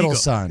kind The of middle ego.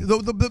 son.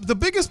 The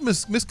biggest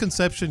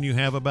misconception you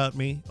have about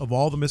me, of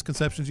all the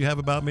misconceptions you have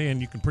about me,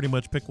 and you can pretty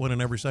much pick one in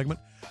every segment,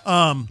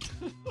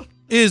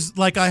 is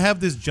like I have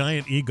this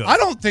giant ego. I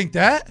don't think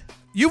that.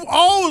 You've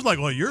always like,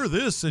 well, you're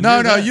this. And No,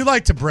 you're that. you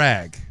like to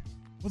brag.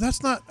 Well,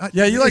 that's not.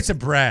 Yeah, you like to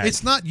brag.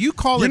 It's not. You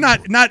call You're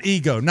it. not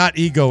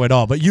ego at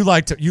all. But you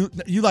like to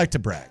you like to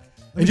brag,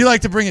 and you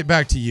like to bring it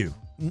back to you.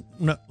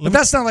 No, but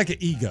that's not like an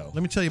ego.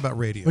 Let me tell you about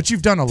radio. But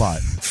you've done a lot.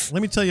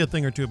 Let me tell you a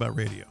thing or two about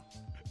radio.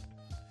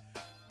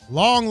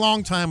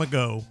 Long time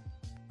ago,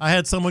 I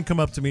had someone come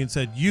up to me and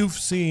said, "You've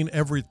seen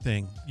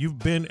everything. You've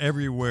been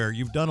everywhere.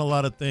 You've done a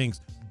lot of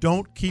things.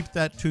 Don't keep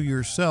that to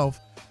yourself,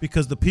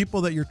 because the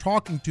people that you're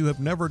talking to have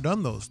never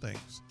done those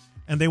things,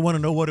 and they want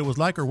to know what it was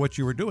like or what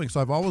you were doing." So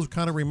I've always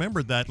kind of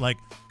remembered that, like,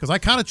 because I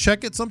kind of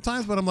check it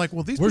sometimes, but I'm like,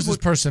 well, Where's this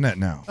person at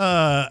now?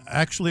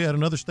 Actually at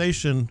another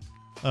station,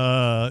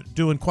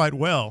 doing quite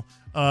well.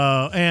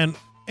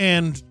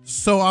 And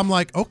so I'm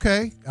like,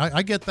 okay,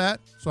 I get that.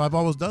 So I've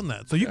always done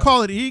that. So you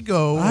call it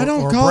ego? I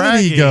don't or call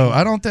bragging. it ego.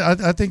 I don't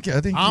think.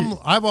 I think.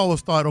 I've always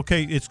thought,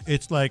 okay,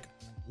 it's like,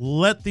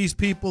 let these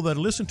people that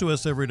listen to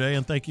us every day,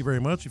 and thank you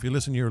very much if you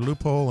listen to your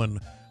loophole, and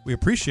we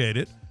appreciate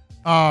it.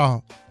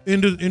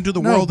 Into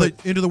the world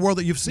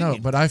that you've seen. No,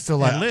 but I feel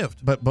like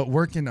lived. But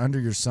working under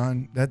your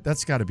son,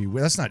 that's got to be.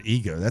 That's not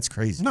ego. That's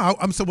crazy. No,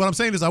 so what I'm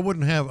saying is I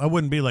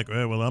wouldn't be like,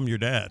 well, I'm your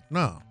dad.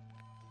 No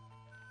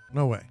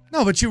way.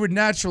 No, but you would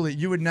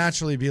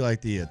naturally be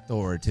like the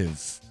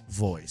authoritative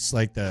voice,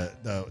 like the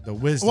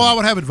wisdom. Well, I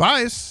would have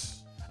advice.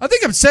 I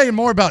think I'm saying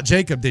more about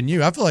Jacob than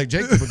you. I feel like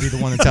Jacob would be the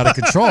one that's out of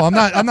control. I'm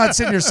not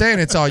sitting here saying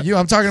it's all you.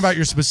 I'm talking about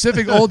your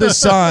specific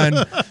oldest son,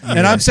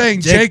 and I'm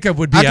saying Jacob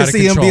would be out of control. I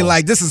can see him be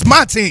like, "This is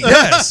my team."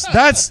 Yes,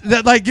 that's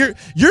that. Like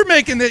you're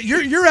making that.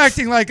 You're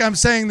acting like I'm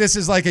saying this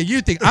is like a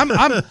you thing.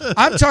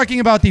 I'm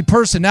talking about the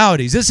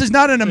personalities. This is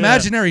not an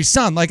imaginary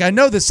son. Like I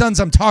know the sons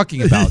I'm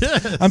talking about.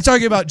 I'm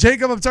talking about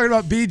Jacob. I'm talking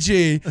about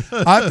BG.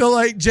 I feel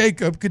like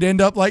Jacob could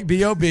end up like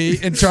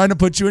B.O.B. and trying to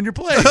put you in your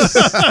place.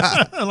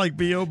 Like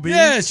B.O.B.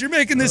 Yes, you're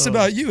making this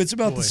about you. It's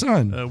about the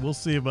son. We'll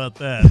see about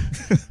that.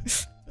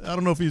 I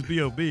don't know if he's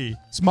B.O.B.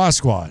 It's my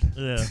squad.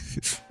 Yeah.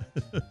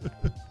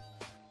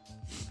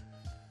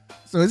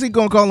 So is he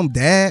gonna call him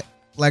dad,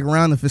 like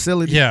around the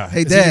facility? Yeah.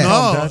 Hey, Is he dad. gonna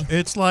call him No, dad?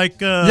 it's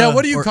like Yeah.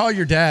 What do you call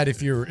your dad if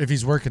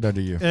he's working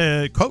under you?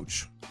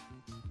 Coach.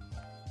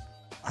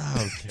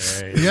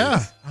 Okay.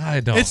 Yeah. I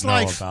don't It's know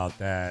like- about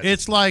that.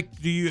 It's like,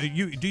 have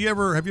you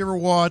ever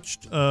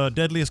watched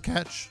Deadliest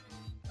Catch?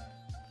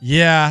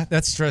 Yeah,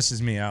 that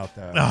stresses me out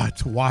though.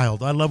 It's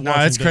wild. I love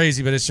watching. It's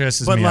crazy, but it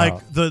stresses But me like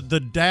out. the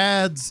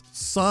dad's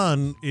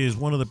son is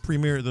one of the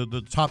premier,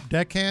 the top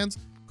deckhands.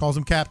 Calls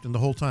him captain the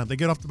whole time. They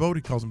get off the boat,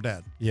 he calls him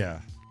dad.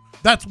 Yeah.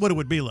 That's what it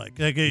would be like.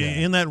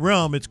 In that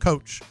realm, it's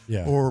coach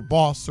or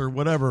boss or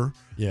whatever.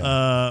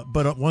 Yeah.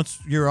 But once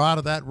you're out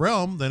of that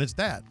realm, then it's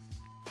dad.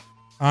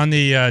 On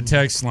the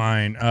text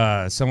line,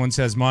 someone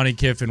says Monty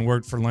Kiffin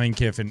worked for Lane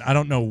Kiffin. I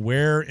don't know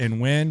where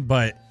and when,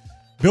 but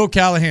Bill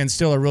Callahan's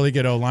still a really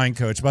good O-line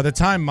coach. By the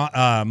time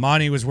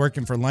Monty was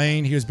working for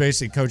Lane, he was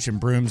basically coaching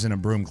brooms in a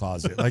broom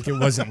closet. Like it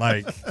wasn't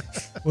like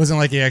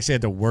he actually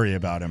had to worry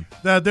about him.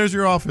 Dad, there's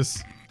your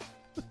office.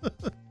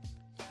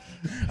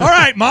 All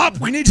right, Mop,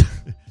 we need to.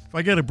 If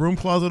I get a broom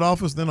closet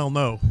office, then I'll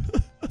know.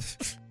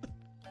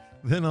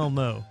 Then I'll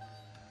know.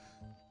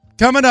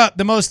 Coming up,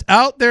 the most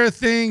out there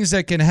things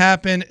that can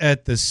happen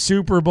at the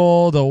Super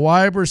Bowl, the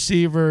wide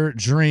receiver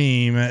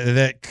dream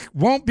that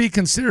won't be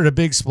considered a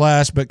big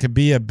splash but could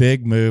be a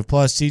big move,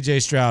 plus C.J.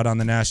 Stroud on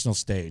the national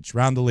stage.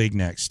 Round the league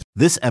next.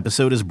 This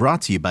episode is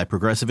brought to you by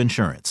Progressive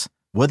Insurance.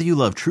 Whether you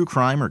love true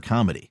crime or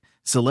comedy,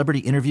 celebrity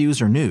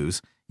interviews or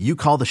news, you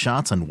call the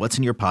shots on what's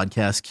in your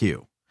podcast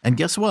queue. And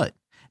guess what?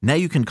 Now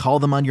you can call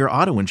them on your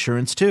auto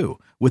insurance too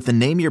with the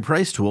Name Your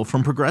Price tool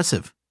from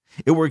Progressive.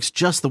 It works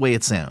just the way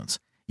it sounds.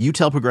 You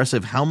tell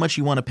Progressive how much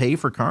you want to pay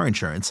for car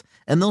insurance,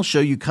 and they'll show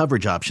you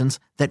coverage options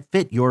that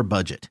fit your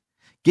budget.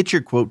 Get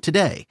your quote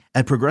today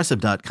at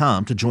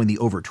Progressive.com to join the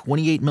over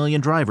 28 million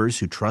drivers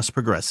who trust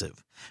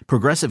Progressive.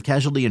 Progressive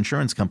Casualty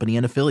Insurance Company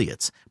and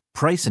Affiliates.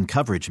 Price and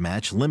coverage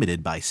match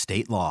limited by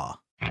state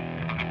law.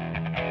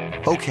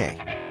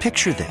 Okay,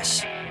 picture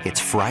this. It's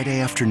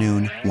Friday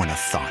afternoon when a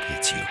thought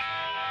hits you.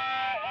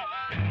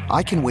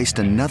 I can waste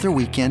another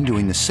weekend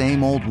doing the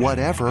same old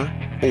whatever,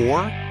 or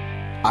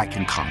I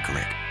can conquer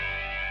it.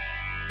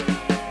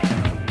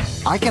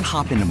 I can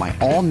hop into my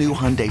all-new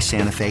Hyundai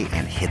Santa Fe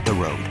and hit the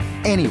road.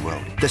 Any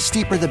road. The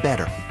steeper, the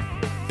better.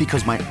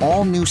 Because my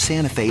all-new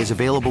Santa Fe is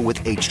available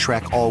with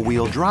H-Track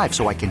all-wheel drive,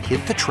 so I can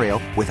hit the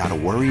trail without a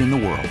worry in the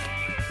world.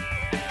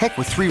 Heck,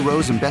 with 3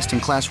 rows and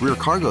best-in-class rear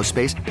cargo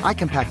space, I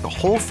can pack the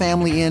whole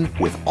family in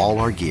with all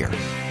our gear.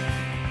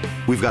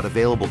 We've got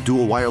available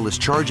dual wireless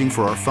charging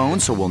for our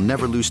phones, so we'll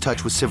never lose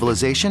touch with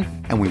civilization,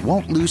 and we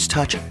won't lose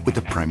touch with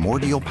the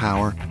primordial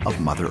power of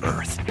Mother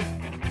Earth.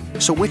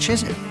 So which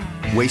is it?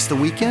 Waste the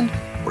weekend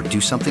or do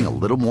something a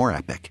little more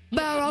epic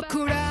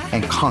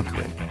and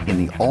conquer it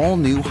in the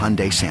all-new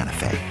Hyundai Santa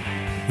Fe?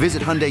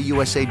 Visit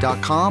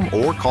HyundaiUSA.com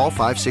or call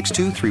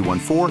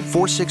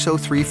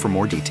 562-314-4603 for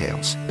more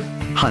details.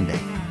 Hyundai,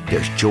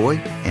 there's joy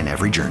in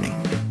every journey.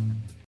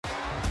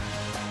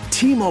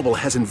 T-Mobile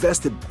has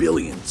invested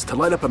billions to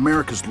light up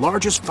America's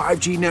largest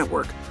 5G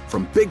network,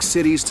 from big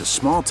cities to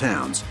small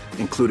towns,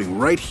 including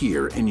right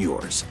here in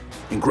yours.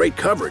 And great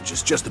coverage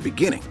is just the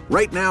beginning.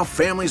 Right now,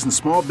 families and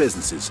small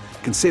businesses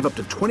can save up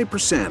to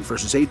 20%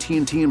 versus AT&T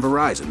and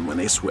Verizon when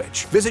they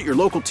switch. Visit your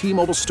local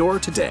T-Mobile store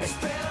today.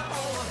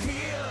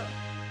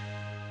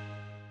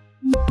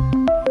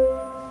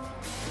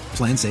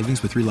 Plan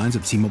savings with 3 lines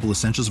of T-Mobile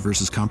Essentials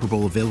versus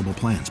comparable available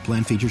plans.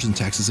 Plan features and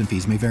taxes and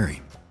fees may vary.